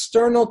 from the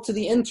external to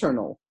the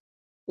internal.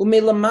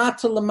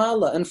 Umelamata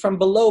lamala, and from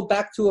below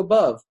back to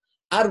above.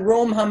 Ad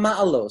rom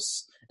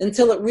hama'alos,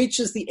 until it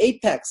reaches the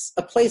apex,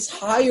 a place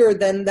higher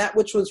than that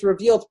which was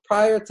revealed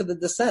prior to the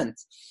descent.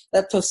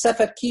 That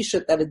tosefet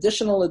kishet, that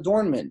additional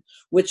adornment,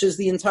 which is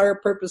the entire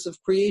purpose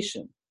of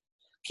creation.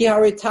 Ki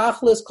hari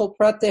tachlis kol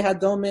prate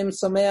hadomim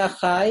someach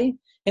chai,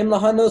 him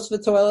lahanos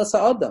v'toelas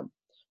ha'adam.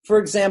 For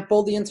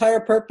example, the entire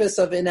purpose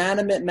of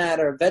inanimate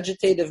matter,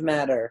 vegetative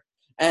matter,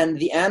 and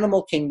the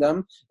animal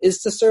kingdom is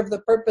to serve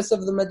the purpose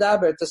of the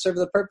medaber, to serve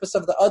the purpose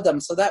of the adam.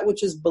 So that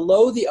which is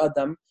below the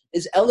adam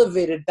is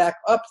elevated back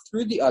up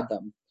through the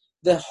adam.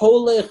 The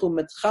holech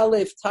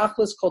u'metchalef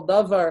tachlis kol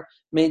davar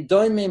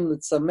meidoimim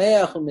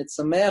l'tzameach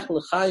u'mitzameach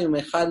l'chai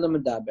u'mechai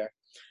l'medaber.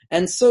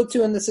 And so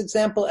too in this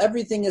example,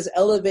 everything is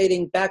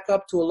elevating back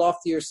up to a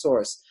loftier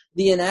source.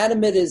 The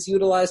inanimate is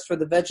utilized for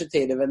the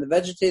vegetative, and the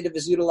vegetative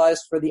is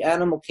utilized for the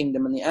animal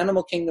kingdom, and the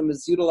animal kingdom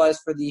is utilized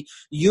for the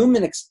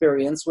human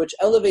experience, which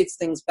elevates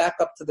things back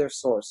up to their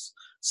source.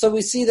 So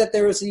we see that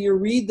there is a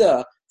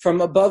yerida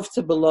from above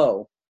to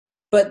below,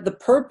 but the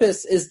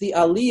purpose is the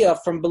aliyah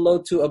from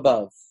below to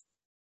above.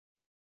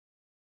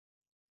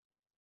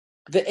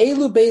 The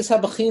elu beis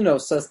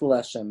habachinos, says the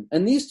Leshem,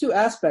 and these two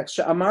aspects,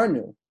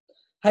 she'amarnu,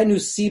 hainu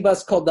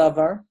sibas kol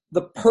davar,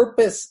 the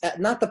purpose,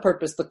 not the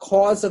purpose, the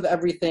cause of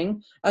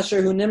everything,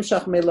 asher hu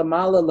nimshach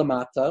melamala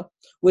lamata,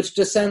 which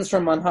descends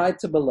from on high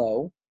to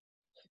below,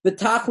 the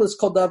tachlis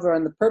kol davar,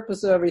 and the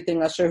purpose of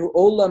everything, asher hu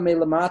ola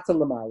melamata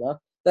lamala,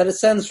 that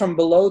ascends from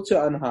below to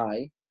on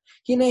high.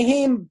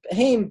 Hinehem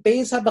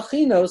beis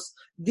habachinos,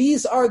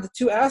 these are the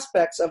two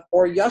aspects of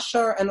Or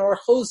Yashar and Or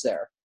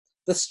Choser,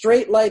 the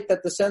straight light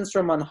that descends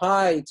from on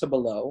high to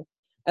below,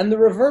 and the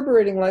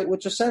reverberating light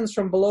which ascends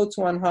from below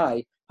to on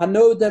high,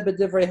 Hanoda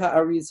b'divrei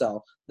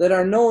ha'arizal, that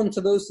are known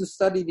to those who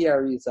study the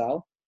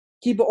Arizal.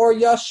 Ki b'or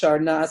yashar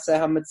na'aseh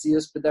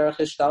ha'metzius b'derech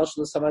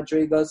hishtalshlus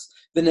ha'madrigas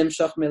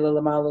v'nimshach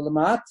milalamala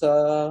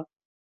lamata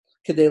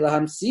k'dei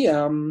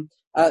lahamsiyam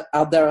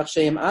al derech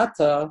sheim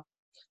ata,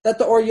 that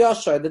the or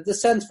yashar that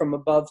descends from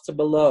above to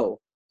below,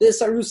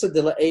 this arusa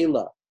de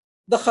la'ela,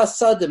 the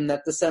chasadim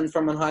that descend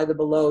from on high to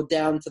below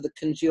down to the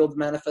congealed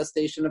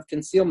manifestation of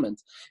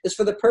concealment, is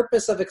for the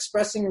purpose of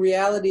expressing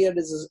reality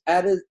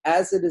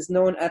as it is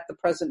known at the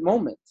present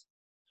moment.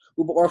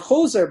 Or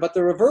choser, but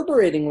the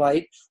reverberating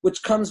light,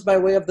 which comes by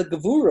way of the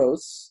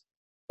gevuros,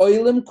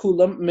 oilim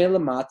kulam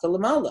melamata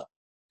lamala.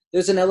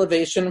 There's an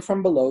elevation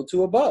from below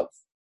to above.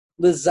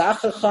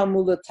 Lizachacha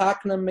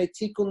mulatakna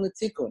metikun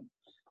netikun,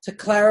 to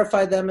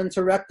clarify them and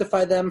to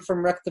rectify them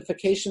from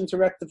rectification to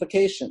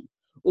rectification.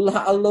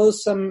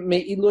 Ulha'alosam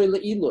me'iloy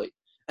le'iloy,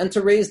 and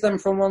to raise them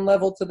from one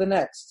level to the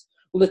next.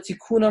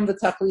 Ulatikunam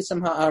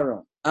v'tachlisam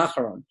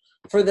ha'acharon,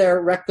 for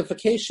their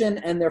rectification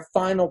and their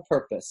final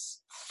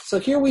purpose. So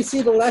here we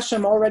see the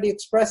Leshem already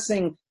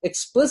expressing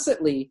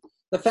explicitly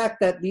the fact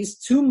that these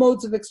two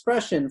modes of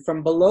expression,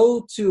 from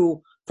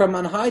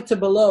on high to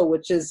below,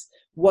 which is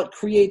what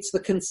creates the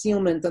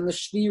concealment and the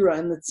shvira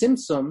and the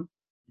tzimtzum,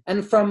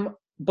 and from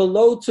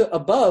below to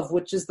above,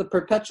 which is the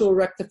perpetual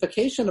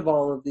rectification of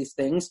all of these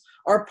things,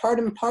 are part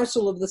and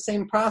parcel of the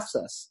same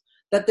process.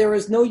 That there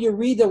is no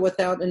yerida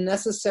without a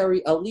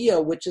necessary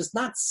aliyah, which is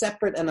not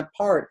separate and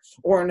apart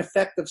or an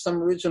effect of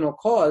some original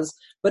cause,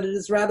 but it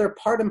is rather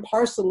part and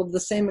parcel of the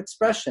same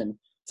expression,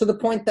 to the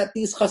point that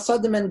these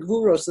chasadim and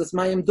gvuros, this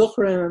mayim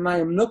duchrim and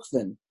mayim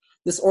nukvin,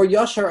 this or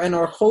yashar and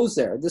or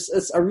choser, this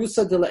is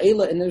arusa de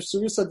la'ela and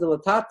arusa de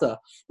la'tata,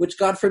 which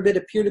God forbid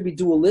appear to be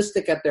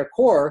dualistic at their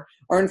core,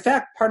 are in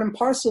fact part and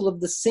parcel of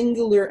the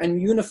singular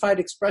and unified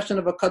expression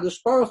of HaKadosh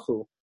Baruch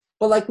Hu.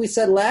 But like we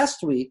said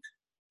last week,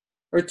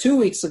 or 2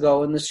 weeks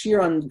ago in the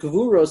shir on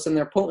gevuros and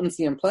their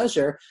potency and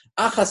pleasure,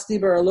 achas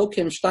diber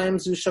elokim shtayim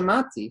zu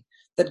shamati,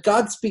 that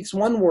God speaks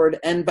one word,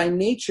 and by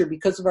nature,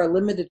 because of our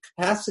limited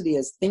capacity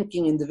as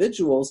thinking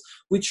individuals,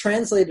 we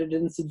translate it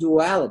into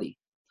duality.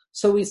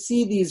 So we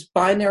see these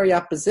binary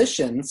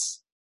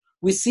oppositions.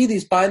 which seem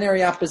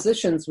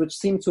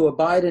to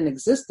abide in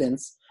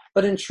existence,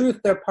 but in truth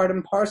they're part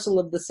and parcel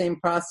of the same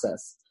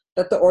process.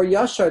 That the or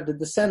yashar, the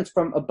descent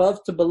from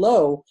above to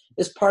below,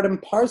 is part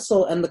and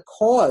parcel and the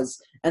cause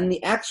and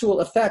the actual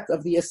effect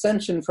of the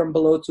ascension from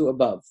below to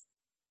above.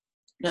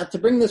 Now, to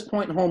bring this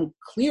point home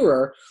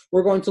clearer,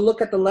 we're going to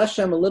look at the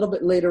Leshem a little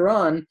bit later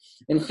on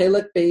in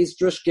Chelek Beis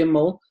Drush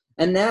Gimel,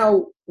 and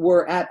now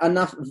we're at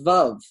Anaf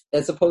Vav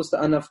as opposed to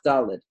Anaf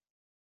Dalid.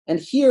 And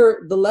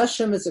here, the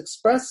Leshem is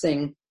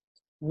expressing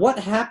what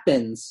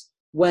happens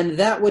when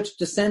that which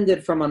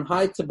descended from on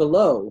high to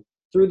below,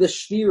 through the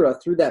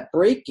shvira, through that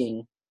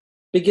breaking,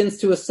 begins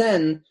to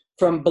ascend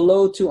from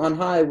below to on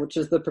high, which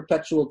is the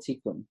perpetual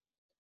tikkun.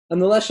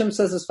 And the Leshem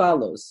says as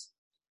follows,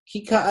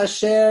 Ki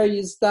ka'asher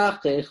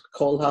yizdachich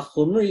kol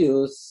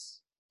hachumrius,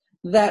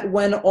 that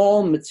when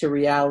all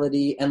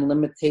materiality and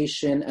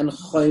limitation and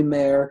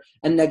chomer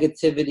and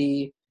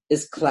negativity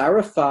is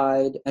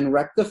clarified and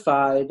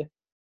rectified,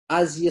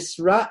 as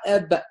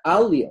yisra'e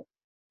be'aliyah,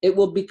 it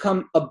will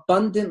become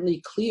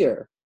abundantly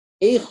clear,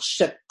 eich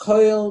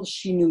shekoil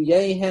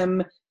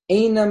shinuyehem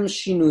einam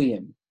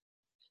shinuyim,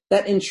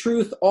 that in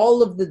truth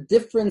all of the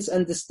difference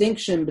and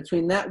distinction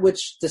between that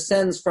which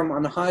descends from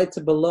on high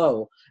to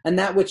below and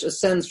that which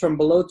ascends from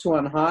below to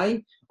on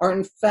high are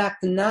in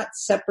fact not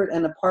separate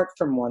and apart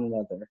from one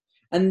another,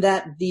 and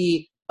that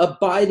the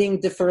abiding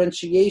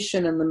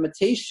differentiation and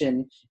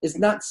limitation is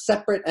not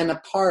separate and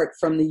apart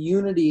from the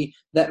unity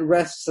that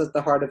rests at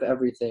the heart of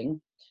everything.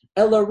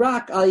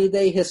 Elarak al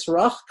yidei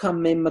hisrach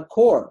kam me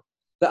makor,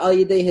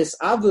 ve'al yidei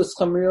hisavus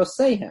kam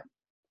riosehem.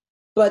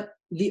 But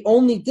the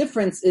only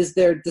difference is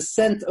their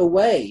descent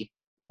away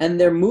and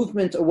their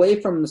movement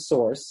away from the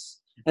source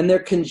and their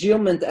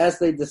congealment as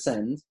they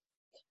descend.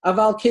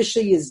 Aval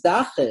kishe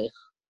yizdachich,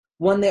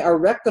 when they are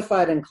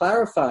rectified and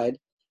clarified,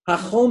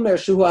 hachomer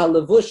shuhu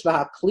halevush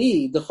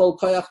v'hakli d'chol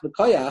koyach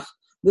v'koyach,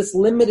 this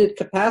limited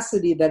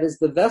capacity that is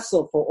the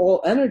vessel for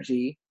all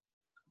energy,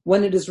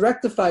 when it is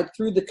rectified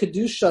through the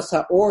kedushas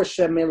ha'or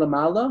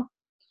shemelamala,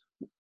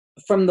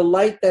 from the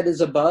light that is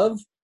above,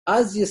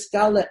 az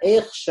yiskala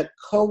eich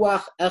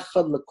shekoach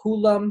echad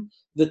lekulam,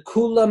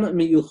 v'kulam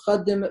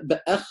miyuchadim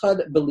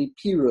be'echad b'li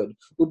pirud,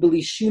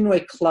 u'b'li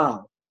shinoi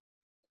klal.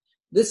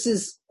 This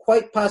is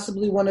quite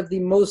possibly one of the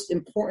most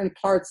important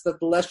parts that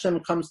the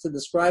Leshem comes to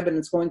describe, and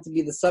it's going to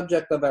be the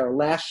subject of our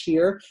last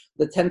year,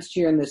 the 10th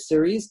year in this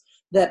series,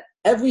 that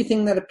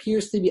everything that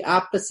appears to be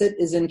opposite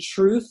is in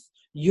truth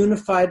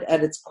unified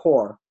at its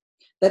core.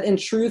 That in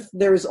truth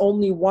there is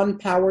only one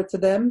power to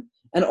them,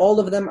 and all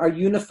of them are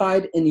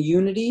unified in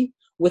unity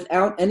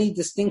without any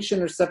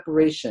distinction or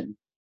separation.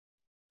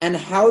 And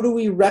how do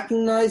we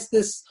recognize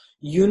this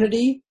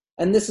unity?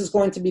 And this is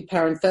going to be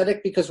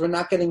parenthetic because we're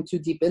not getting too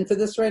deep into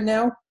this right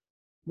now.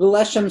 The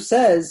Leshem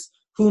says,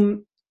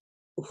 Hu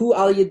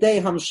al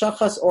yedei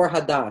hamshachas or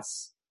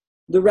hadas,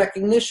 the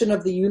recognition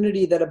of the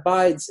unity that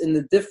abides in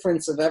the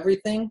difference of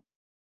everything,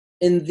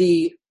 in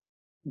the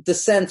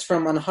descent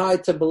from on high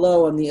to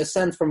below and the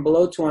ascent from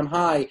below to on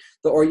high,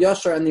 the Or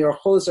Yashar and the Or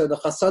Choser, the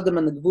Chasadim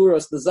and the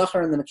Gvuros, the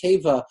Zachar and the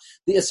Nekeva,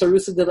 the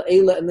Isarusa de la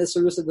Eila and the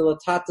Isarusa de la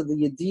Tata, the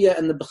Yediyah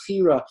and the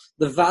Bechira,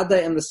 the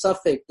Vada and the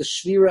Safek, the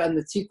Shvira and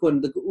the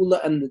Tikkun, the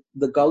Geula and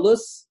the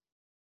Galus,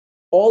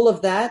 all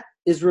of that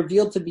is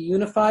revealed to be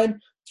unified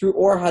through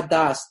Or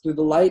Hadas, through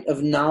the light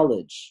of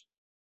knowledge.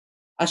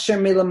 Asher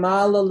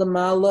melamala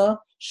lamala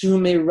shu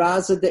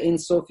meiraza de Ein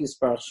Sof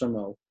Yisparach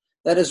Shemo,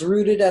 that is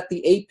rooted at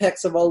the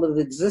apex of all of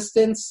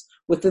existence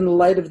within the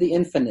light of the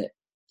infinite,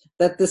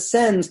 that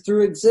descends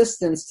through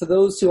existence to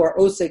those who are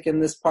osek in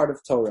this part of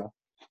Torah.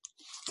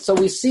 So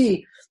we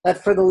see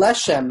that for the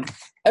Leshem,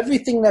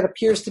 everything that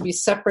appears to be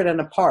separate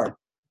and apart,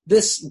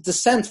 this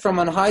descent from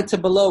on high to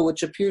below,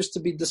 which appears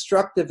to be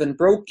destructive and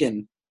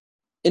broken,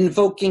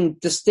 invoking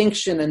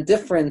distinction and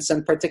difference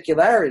and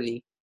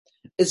particularity,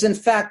 is in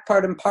fact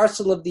part and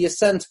parcel of the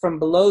ascent from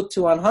below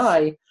to on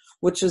high,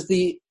 which is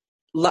the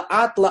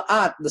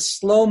la'at, the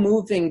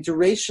slow-moving,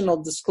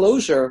 durational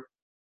disclosure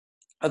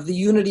of the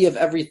unity of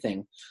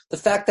everything, the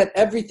fact that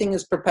everything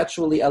is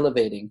perpetually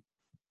elevating.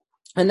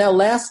 And now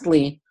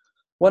lastly,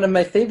 one of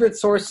my favorite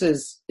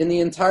sources in the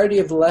entirety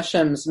of the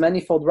Leshem's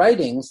manifold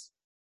writings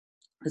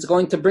is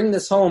going to bring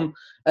this home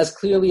as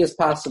clearly as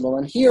possible.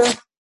 And here,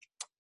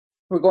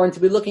 we're going to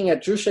be looking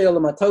at Drushay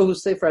Olamatohu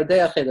Sefer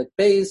Adeya Chelik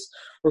Beis.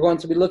 We're going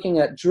to be looking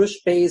at Drush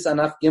Beis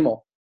Anaf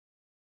Gimel.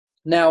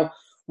 Now,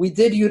 we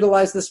did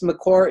utilize this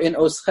makor in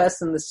Os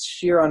Ches and the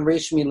shir on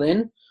Reish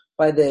Milin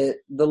by the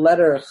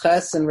letter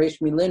Ches and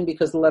Reish Milin,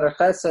 because the letter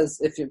Ches, as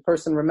if a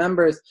person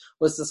remembers,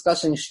 was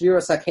discussing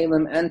Shviras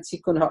HaKelim and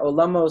Tikkun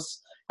HaOlamos,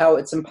 how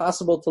it's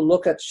impossible to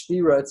look at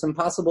Shvira, it's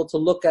impossible to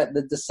look at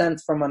the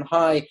descent from on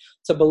high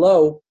to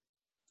below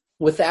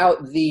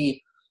without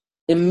the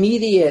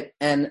immediate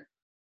and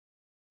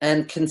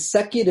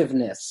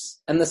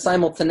consecutiveness and the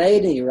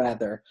simultaneity,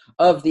 rather,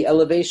 of the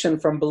elevation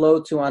from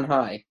below to on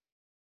high.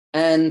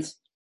 And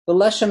the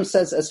Leshem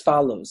says as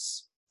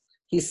follows.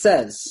 He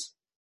says,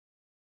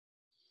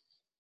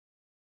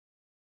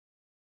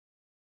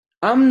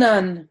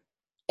 Amnan,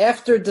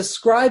 after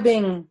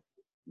describing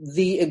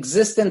the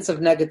existence of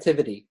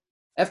negativity,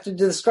 after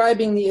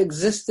describing the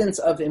existence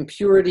of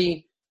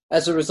impurity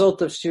as a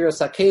result of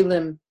Shiras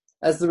HaKelim,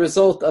 as the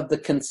result of the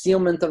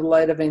concealment of the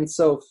light of Ein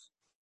Sof,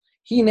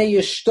 Hine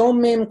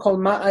yishtomim kol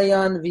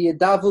ma'ayan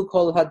v'yedavu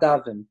kol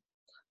hadavim,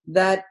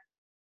 that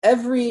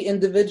every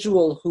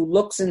individual who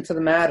looks into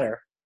the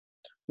matter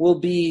will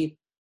be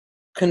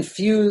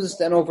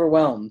confused and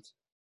overwhelmed.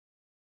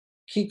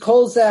 Ki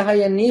kol zeh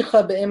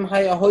hayanicha be'im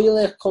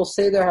hayahoylech kol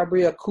seder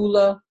habriya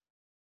kula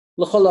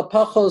l'chol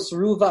hapachos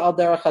ruva al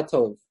derech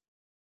hatov.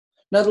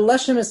 Now the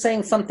Leshem is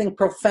saying something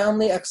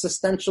profoundly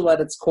existential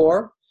at its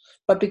core,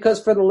 but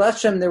because for the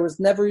Leshem there was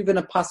never even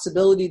a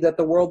possibility that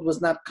the world was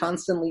not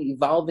constantly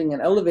evolving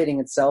and elevating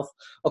itself,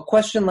 a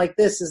question like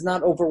this is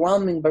not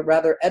overwhelming, but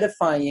rather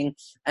edifying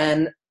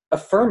and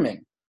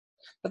affirming.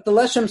 But the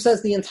Leshem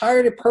says the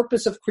entire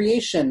purpose of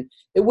creation,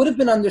 it would have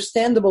been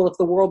understandable if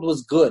the world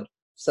was good,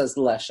 says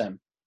the Leshem.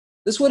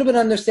 This would have been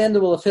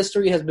understandable if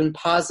history has been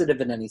positive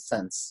in any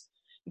sense,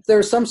 if there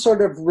is some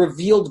sort of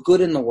revealed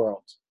good in the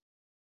world.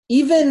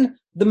 Even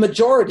the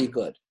majority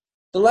good.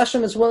 The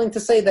Leshem is willing to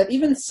say that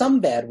even some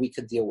bad we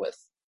could deal with.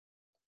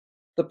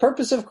 The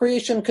purpose of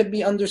creation could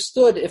be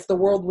understood if the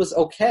world was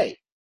okay.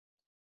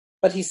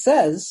 But he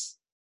says,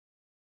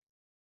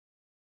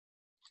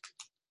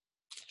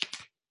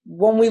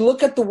 when we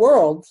look at the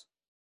world,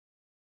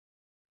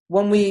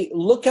 when we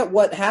look at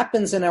what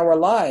happens in our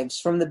lives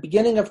from the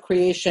beginning of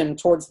creation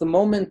towards the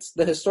moment,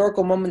 the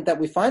historical moment that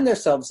we find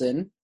ourselves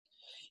in,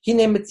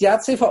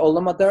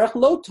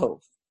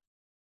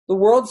 the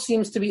world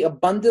seems to be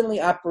abundantly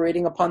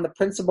operating upon the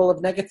principle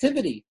of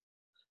negativity.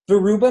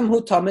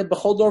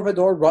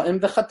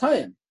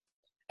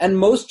 And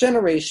most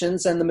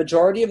generations and the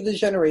majority of the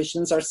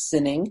generations are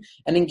sinning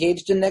and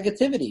engaged in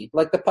negativity.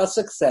 Like the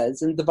Pasuk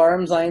says in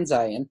Devarim Zayin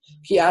Zayin,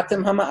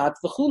 Ki'atem hama'at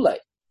v'chulei,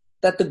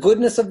 that the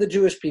goodness of the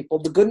Jewish people,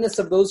 the goodness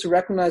of those who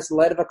recognize the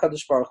light of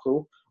HaKadosh Baruch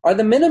Hu, are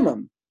the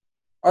minimum,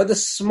 are the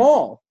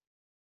small.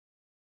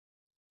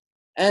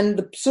 And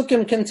the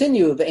psukim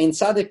continue, Ve'ein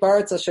tzadik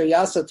ba'aretz asher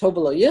yasa tov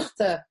v'lo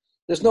yichteh,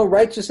 there's no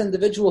righteous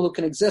individual who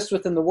can exist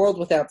within the world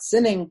without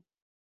sinning.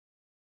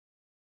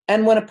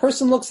 And when a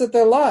person looks at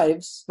their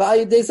lives, that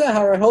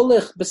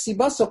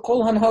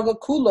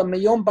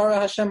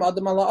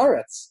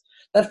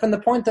from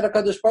the point that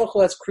HaKadosh Baruch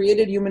Hu has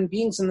created human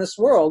beings in this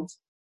world,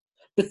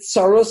 a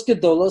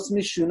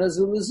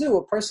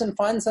person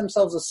finds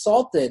themselves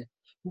assaulted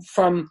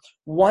from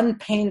one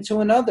pain to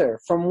another,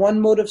 from one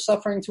mode of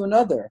suffering to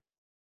another.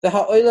 And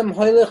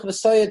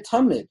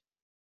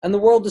the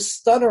world is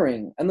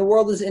stuttering, and the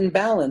world is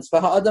imbalanced.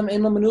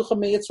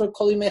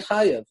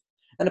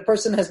 And a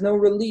person has no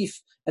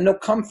relief and no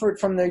comfort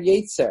from their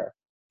yetzer,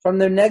 from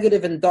their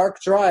negative and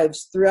dark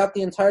drives throughout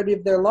the entirety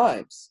of their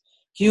lives.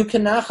 To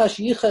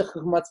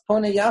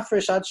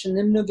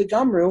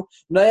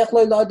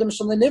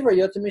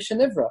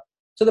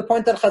to the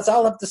point that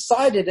Chazal have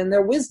decided in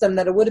their wisdom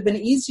that it would have been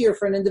easier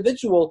for an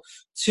individual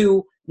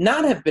to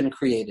not have been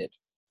created.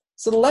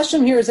 So the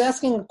Leshem here is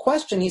asking a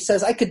question. He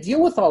says, I could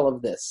deal with all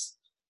of this.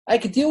 I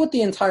could deal with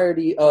the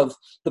entirety of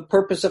the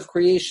purpose of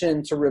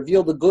creation to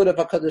reveal the good of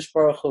HaKadosh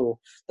Baruch Hu,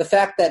 the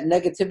fact that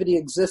negativity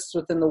exists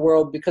within the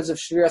world because of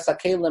Shviras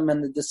HaKelim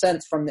and the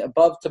descent from the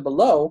above to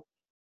below.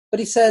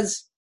 But he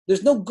says,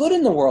 there's no good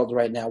in the world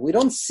right now. We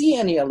don't see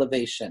any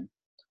elevation.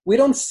 We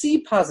don't see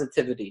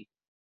positivity.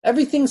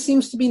 Everything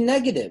seems to be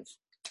negative.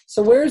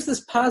 So where is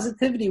this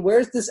positivity? Where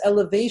is this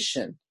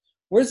elevation?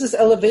 Where's this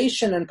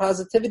elevation and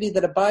positivity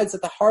that abides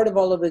at the heart of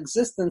all of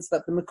existence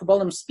that the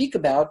Mekubalim speak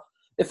about?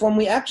 If when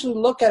we actually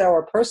look at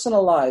our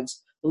personal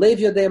lives, Lev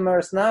Yodei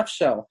Meres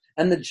Nafsho,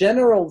 and the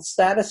general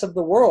status of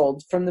the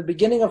world from the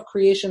beginning of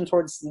creation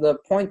towards the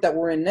point that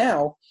we're in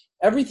now,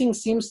 everything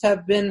seems to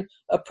have been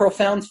a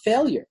profound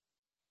failure.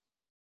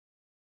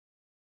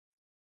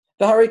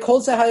 And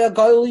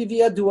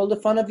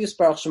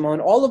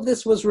all of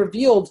this was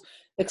revealed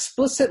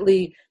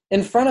explicitly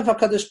in front of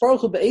HaKadosh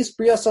Baruch Hu be'ez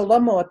Briyas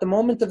Olamo at the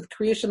moment of the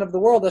creation of the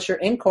world, asher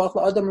ein koach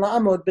la'adam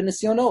la'amod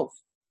b'nisyonov,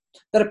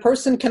 that a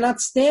person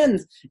cannot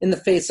stand in the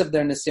face of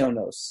their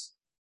nisyonos.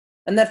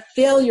 And that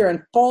failure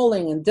and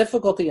falling and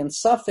difficulty and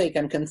suffix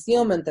and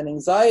concealment and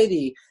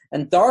anxiety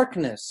and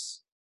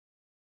darkness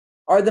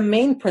are the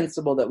main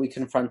principle that we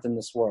confront in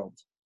this world.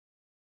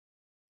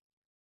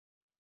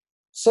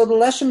 So the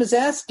Leshem is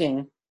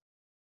asking,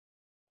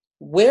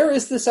 where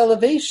is this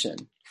elevation?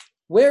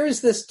 Where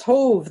is this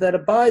tov that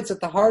abides at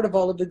the heart of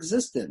all of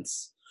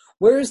existence?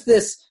 Where is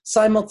this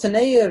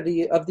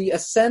simultaneity of the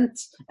ascent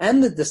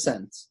and the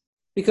descent?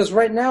 Because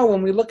right now,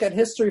 when we look at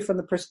history from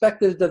the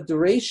perspective of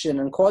duration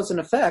and cause and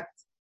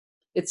effect,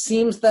 it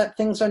seems that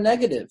things are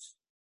negative.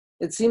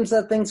 It seems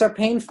that things are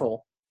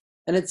painful.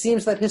 And it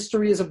seems that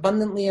history is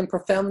abundantly and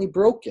profoundly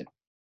broken.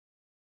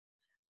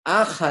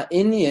 Acha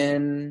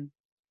inyan.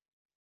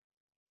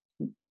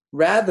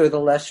 Rather, the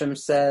Leshem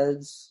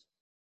says,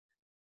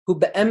 Hu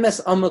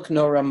be'emes amuk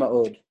nora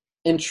ma'od.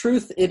 In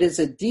truth, it is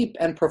a deep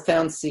and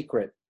profound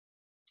secret.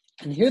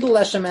 And here the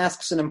Leshem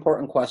asks an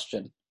important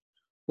question.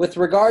 With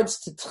regards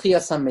to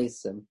Tchias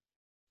HaMesim,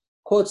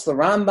 quotes the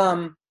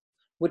Rambam,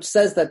 which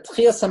says that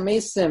Tchias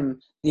HaMesim,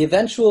 the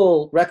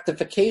eventual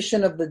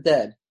rectification of the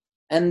dead,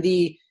 and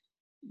the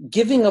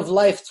giving of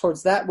life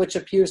towards that which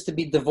appears to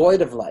be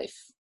devoid of life.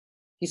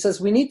 He says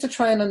we need to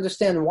try and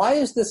understand, why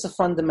is this a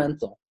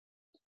fundamental?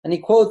 And he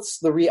quotes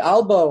the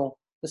Rialbo,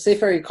 the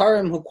Sefer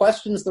Yikarim, who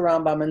questions the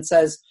Rambam and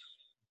says,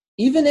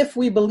 even if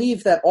we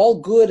believe that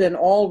all good and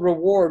all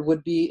reward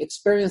would be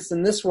experienced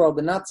in this world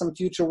and not some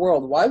future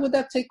world, why would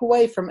that take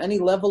away from any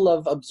level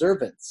of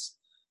observance?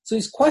 So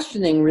he's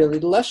questioning, really.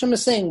 The Leshem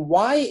is saying,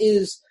 why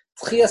is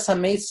Tchias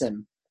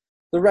HaMesim,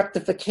 the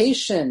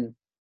rectification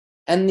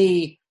and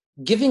the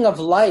giving of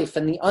life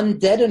and the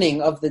undeadening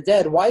of the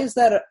dead, why is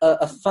that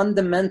a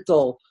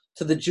fundamental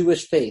to the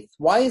Jewish faith?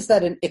 Why is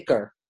that an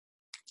ikar?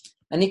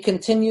 And he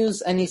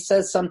continues and he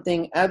says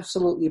something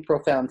absolutely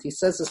profound. He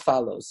says as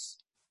follows.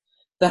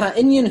 In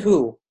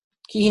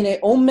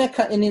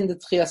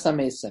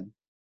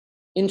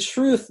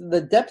truth,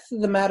 the depth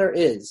of the matter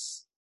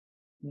is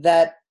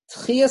that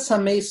Tchias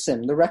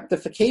HaMesim, the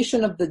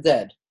rectification of the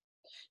dead,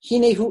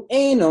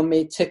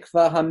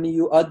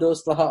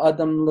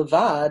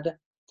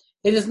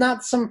 it is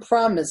not some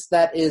promise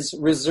that is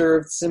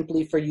reserved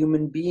simply for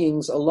human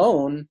beings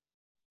alone,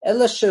 but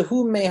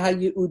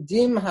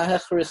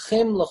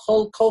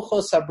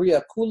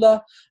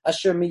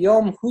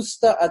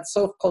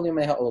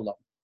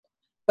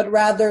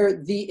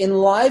rather the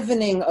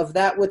enlivening of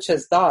that which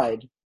has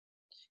died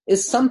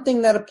is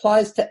something that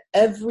applies to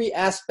every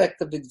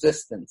aspect of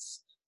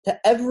existence, to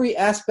every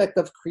aspect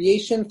of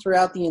creation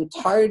throughout the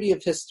entirety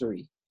of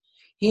history.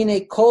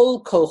 Hine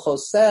kol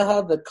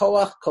kolchoseha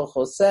v'koach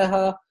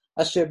kolchoseha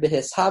asher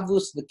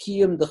behishavus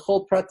v'kiyum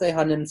d'chol pratei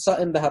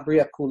hanimtzaim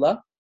behabriya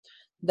kula,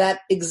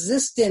 that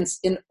existence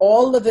in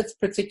all of its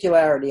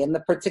particularity, and the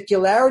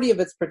particularity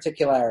of its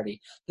particularity,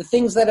 the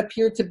things that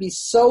appear to be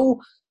so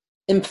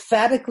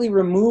emphatically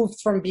removed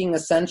from being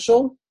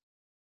essential,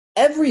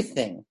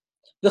 everything,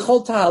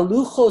 v'chol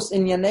tahaluchos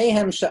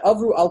inyanehem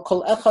she'avru al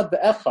kol echad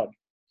ve'echad,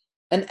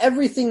 and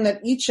everything that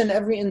each and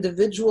every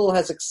individual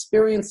has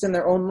experienced in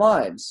their own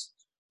lives.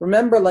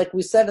 Remember, like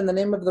we said in the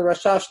name of the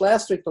Rashash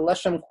last week, the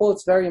Leshem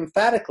quotes very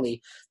emphatically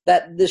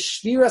that the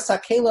Shviras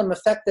HaKelim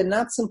affected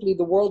not simply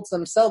the worlds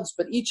themselves,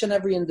 but each and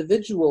every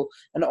individual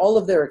and all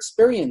of their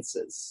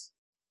experiences.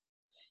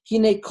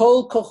 Hine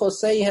kol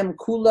kochoseihem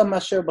kulam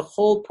asher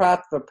b'chol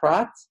prat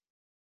v'prat,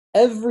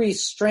 every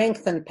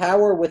strength and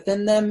power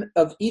within them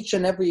of each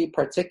and every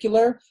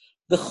particular,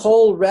 the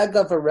chol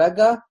rega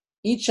v'rega,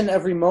 each and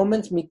every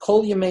moment,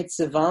 mikol yemei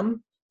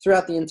tzivam,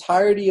 throughout the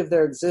entirety of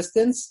their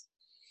existence,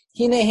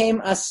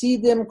 Hinehem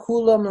asidim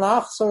kulam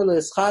lachsor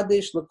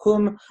leschadish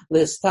lekum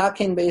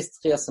lestakin based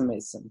Tchias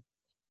HaMesim.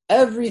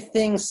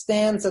 Everything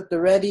stands at the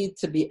ready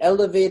to be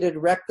elevated,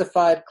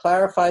 rectified,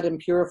 clarified, and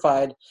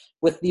purified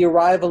with the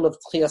arrival of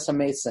Tchias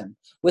HaMesim,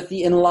 with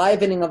the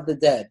enlivening of the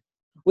dead.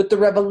 with the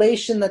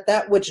revelation that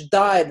that which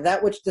died,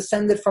 that which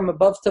descended from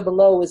above to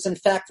below, is in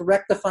fact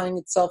rectifying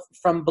itself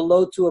from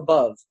below to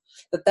above.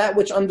 That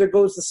which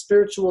undergoes the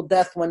spiritual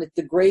death when it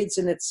degrades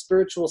in its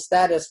spiritual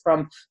status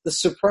from the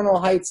supernal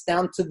heights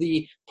down to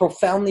the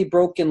profoundly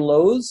broken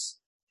lows,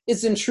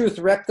 is in truth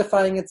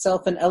rectifying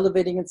itself and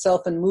elevating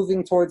itself and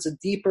moving towards a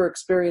deeper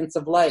experience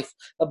of life,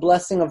 a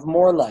blessing of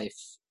more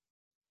life.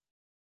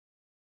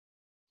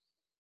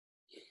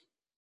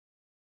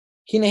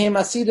 Everything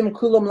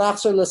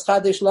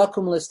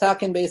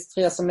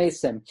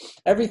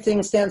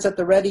stands at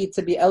the ready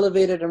to be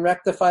elevated and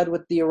rectified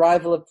with the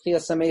arrival of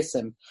Tchias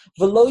HaMesim.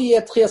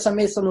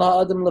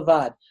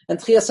 And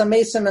Tchias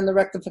HaMesim and the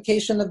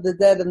rectification of the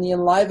dead and the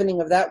enlivening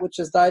of that which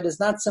has died is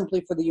not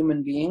simply for the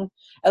human being,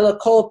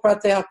 but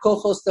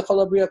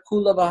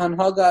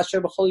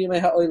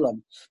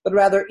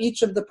rather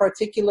each of the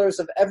particulars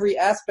of every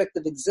aspect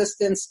of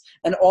existence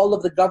and all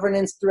of the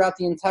governance throughout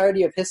the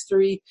entirety of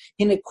history.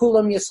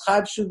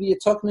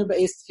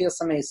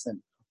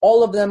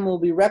 All of them will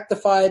be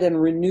rectified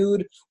and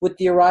renewed with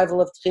the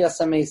arrival of Tchias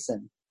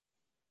HaMesim.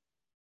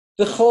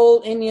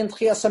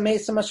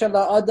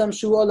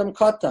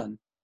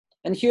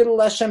 And here the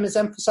Leshem is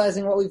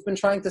emphasizing what we've been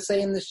trying to say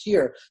in this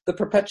year, the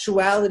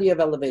perpetuality of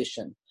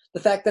elevation.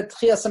 The fact that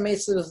Tchias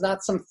HaMesim is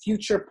not some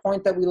future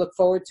point that we look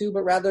forward to,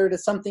 but rather it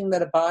is something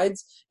that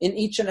abides in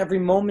each and every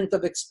moment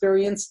of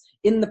experience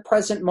in the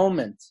present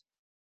moment.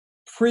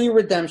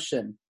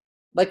 Pre-redemption.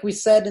 Like we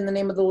said in the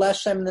name of the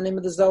Leshem, in the name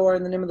of the Zohar,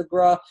 in the name of the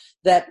Gra,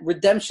 that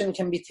redemption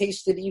can be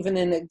tasted even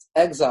in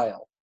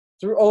exile.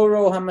 Through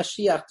Oro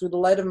HaMashiach, through the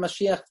light of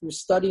Mashiach, through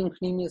studying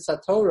Pnimius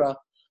HaTorah,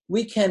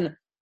 we can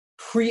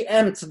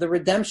preempt the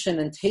redemption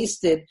and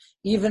taste it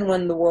even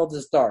when the world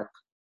is dark.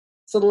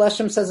 So the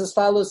Leshem says as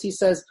follows, he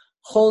says,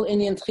 Chol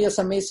inyan Tchias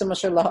HaMesim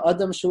asher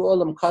la'adam shu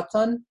olam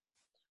katan.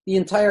 The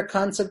entire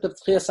concept of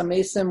Tchias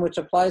HaMesim, which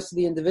applies to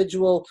the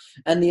individual,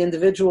 and the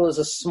individual is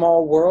a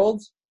small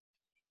world.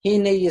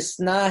 Hine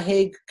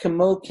yisnaheg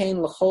kemo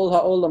kein l'chol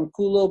ha'olam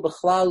kulo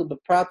b'chlal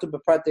b'pratu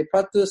b'prate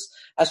pratus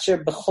asher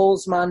b'chol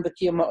zman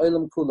v'kiyam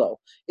ha'olam kulo.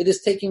 It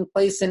is taking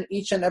place in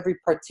each and every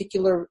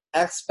particular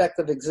aspect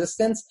of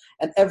existence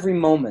and every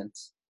moment.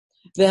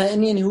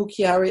 V'ha'inyan hu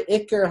ki hare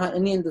iker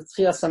ha'inyan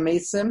d'tchias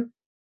HaMesim.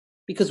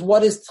 Because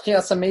what is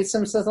Tchias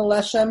HaMesim, says the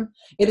Leshem?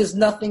 It is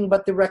nothing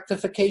but the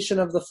rectification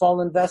of the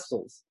fallen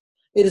vessels.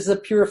 It is the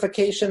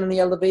purification and the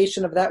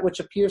elevation of that which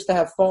appears to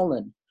have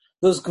fallen.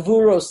 Those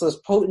gvuros, those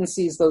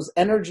potencies, those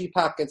energy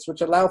pockets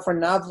which allow for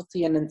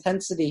novelty and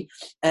intensity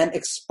and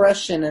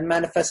expression and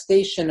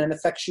manifestation and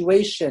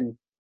effectuation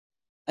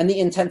and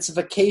the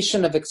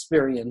intensification of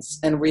experience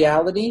and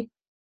reality,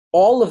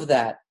 all of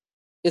that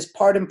is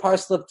part and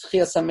parcel of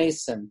Tchias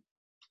HaMesim.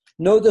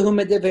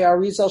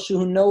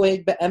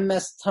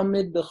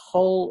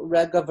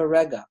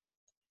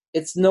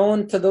 It's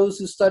known to those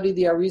who study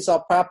the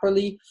Arizal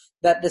properly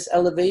that this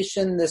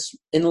elevation, this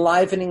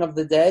enlivening of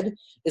the dead,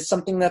 is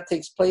something that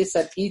takes place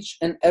at each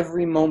and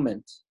every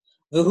moment.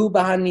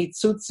 And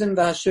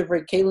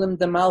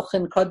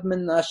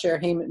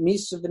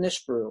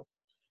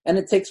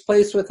it takes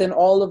place within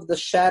all of the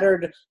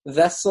shattered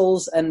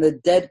vessels and the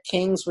dead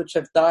kings which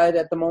have died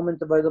at the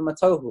moment of Olam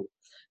HaTohu.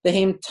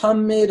 They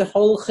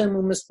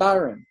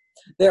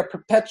are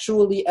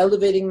perpetually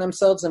elevating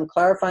themselves and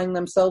clarifying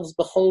themselves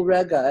b'chol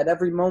rega, at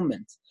every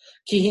moment.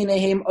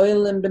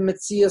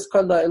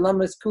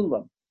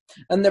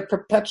 And they're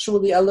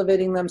perpetually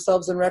elevating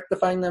themselves and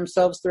rectifying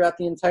themselves throughout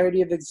the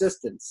entirety of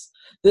existence.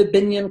 In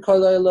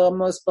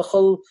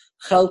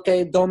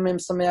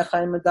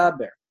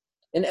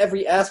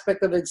every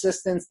aspect of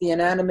existence, the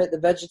inanimate, the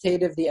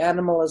vegetative, the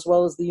animal, as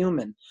well as the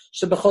human.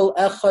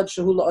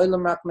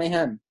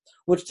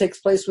 Which takes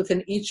place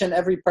within each and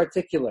every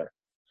particular.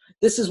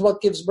 This is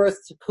what gives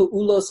birth to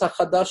Pu'ulos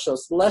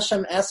HaChadashos.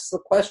 Leshem asks the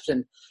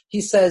question.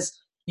 He says,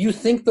 you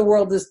think the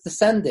world is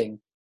descending.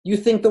 You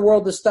think the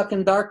world is stuck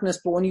in darkness,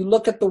 but when you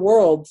look at the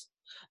world,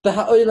 the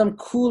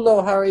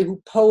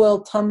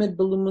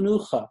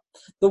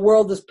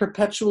world is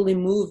perpetually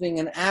moving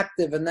and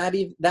active, and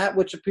that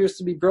which appears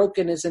to be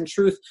broken is in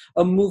truth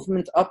a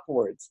movement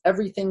upwards.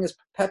 Everything is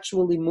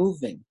perpetually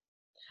moving.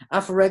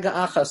 Afarega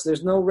achas,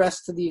 there's no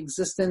rest to the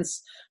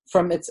existence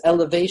from its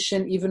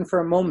elevation, even for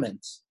a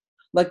moment.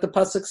 Like the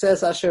pasuk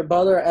says, Asher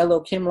balar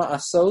Elokim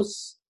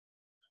la'asos,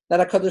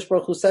 that HaKadosh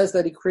Baruch Hu says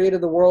that He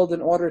created the world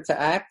in order to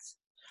act.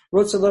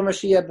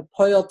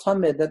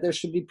 That there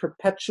should be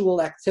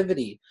perpetual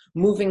activity,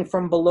 moving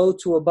from below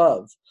to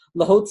above.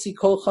 Lahotzi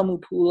kolcham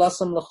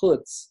u'pu'ulasam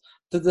lachutz,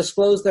 to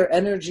disclose their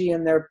energy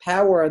and their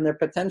power and their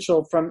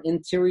potential from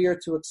interior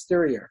to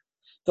exterior.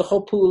 And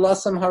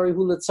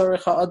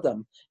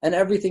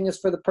everything is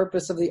for the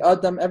purpose of the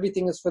Adam,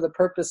 everything is for the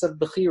purpose of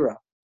Bechira.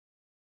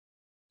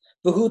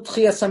 And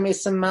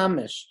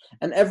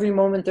every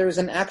moment there is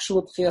an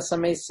actual Tchias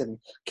HaMesim.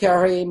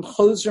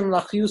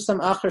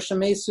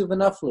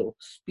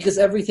 Because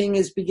everything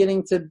is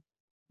beginning to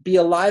be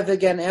alive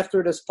again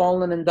after it has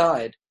fallen and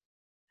died.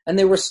 And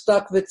they were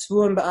stuck and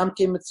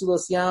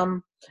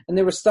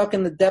they were stuck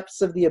in the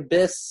depths of the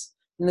abyss,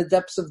 in the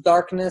depths of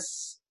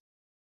darkness.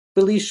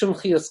 B'li shum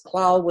chiyus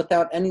klal,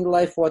 without any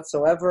life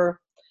whatsoever.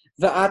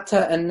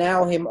 V'ata, and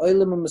now him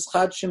oilim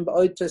u'mischadshim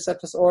b'oitos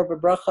efes or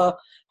v'bracha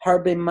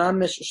harbe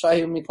mamish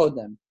shayu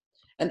mikodem.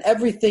 And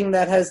everything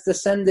that has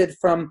descended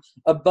from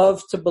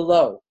above to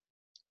below,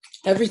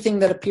 everything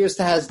that appears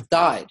to has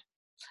died,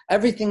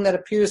 everything that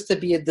appears to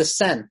be a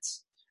descent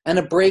and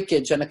a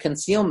breakage and a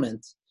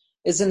concealment,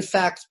 is in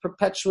fact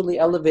perpetually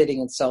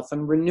elevating itself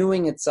and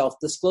renewing itself,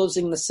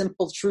 disclosing the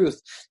simple truth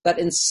that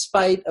in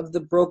spite of the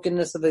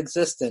brokenness of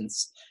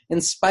existence, in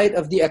spite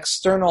of the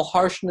external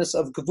harshness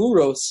of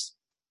Gevuros,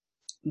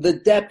 the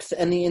depth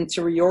and the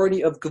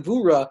interiority of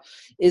Gevura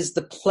is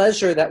the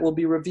pleasure that will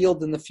be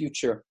revealed in the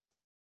future,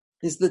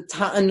 is the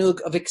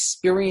ta'anug of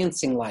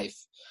experiencing life,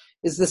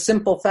 is the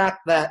simple fact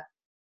that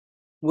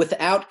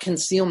without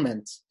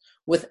concealment,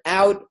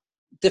 without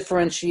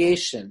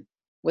differentiation,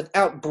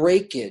 without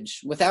breakage,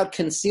 without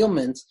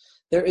concealment,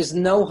 there is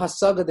no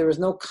hasaga, there is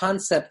no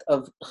concept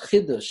of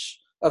chidush,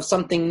 of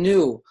something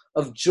new,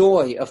 of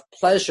joy, of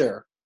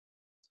pleasure,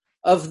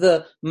 of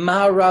the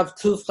ma'arav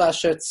tufcha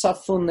asher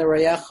tzafun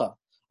l'reyecha,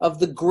 of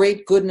the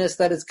great goodness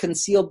that is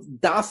concealed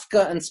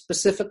dafka and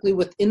specifically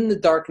within the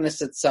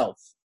darkness itself.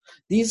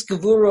 These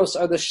gevuros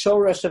are the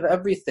shoresh of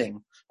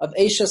everything, of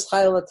Eishes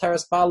Chayil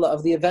Taras Bala,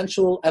 of the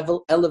eventual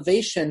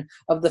elevation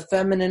of the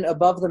feminine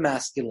above the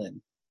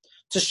masculine,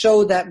 to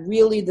show that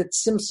really the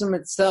tzimtzum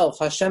itself,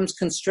 Hashem's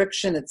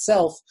constriction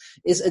itself,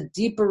 is a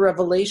deeper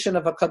revelation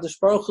of HaKadosh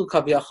Baruch Hu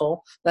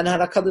Kaviyachol than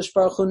had HaKadosh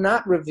Baruch Hu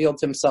not revealed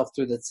himself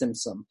through the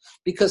tzimtzum.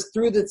 Because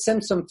through the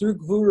tzimtzum, through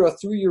Gvura,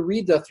 through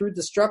Yerida, through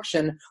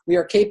destruction, we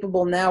are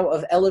capable now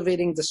of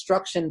elevating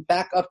destruction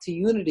back up to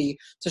unity,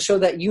 to show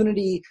that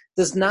unity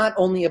does not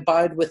only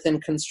abide within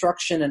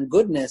construction and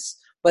goodness,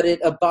 but it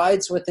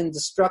abides within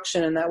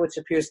destruction and that which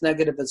appears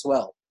negative as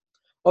well.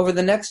 Over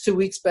the next 2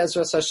 weeks,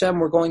 Be'ezras Hashem,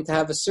 we're going to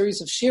have a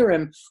series of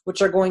shirim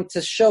which are going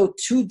to show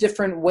two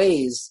different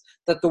ways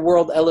that the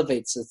world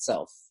elevates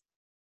itself.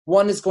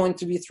 One is going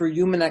to be through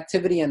human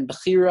activity and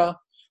bechira,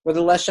 where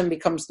the Leshem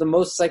becomes the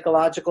most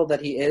psychological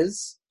that he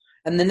is.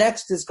 And the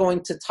next is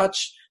going to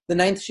touch, the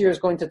ninth shir is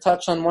going to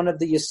touch on one of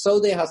the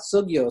Yesodei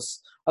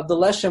HaSugyos of the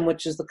Leshem,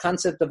 which is the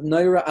concept of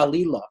Noira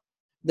Alila,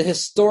 the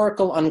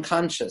historical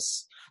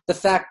unconscious. The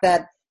fact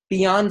that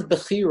beyond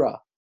bechira,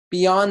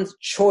 beyond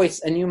choice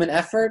and human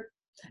effort,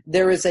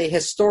 there is a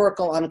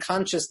historical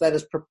unconscious that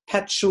is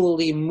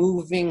perpetually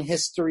moving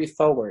history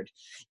forward,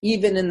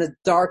 even in the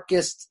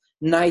darkest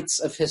nights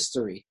of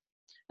history.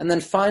 And then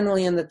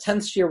finally, in the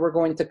 10th year, we're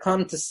going to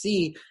come to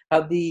see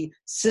how the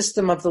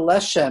system of the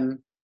Leshem,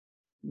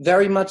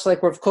 very much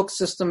like Rav Kook's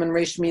system and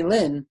Reish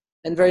Milin,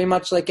 and very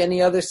much like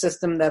any other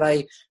system that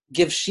I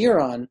give shir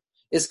on,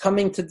 is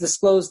coming to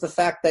disclose the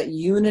fact that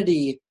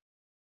unity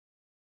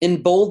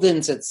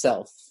emboldens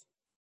itself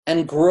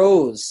and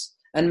grows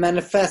and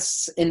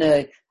manifests in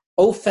a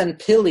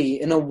ofen pili,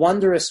 in a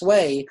wondrous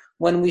way,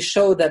 when we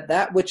show that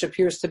that which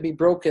appears to be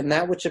broken,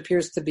 that which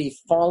appears to be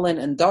fallen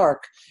and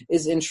dark,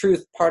 is in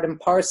truth part and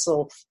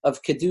parcel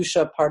of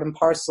Kedusha, part and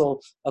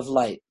parcel of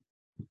light.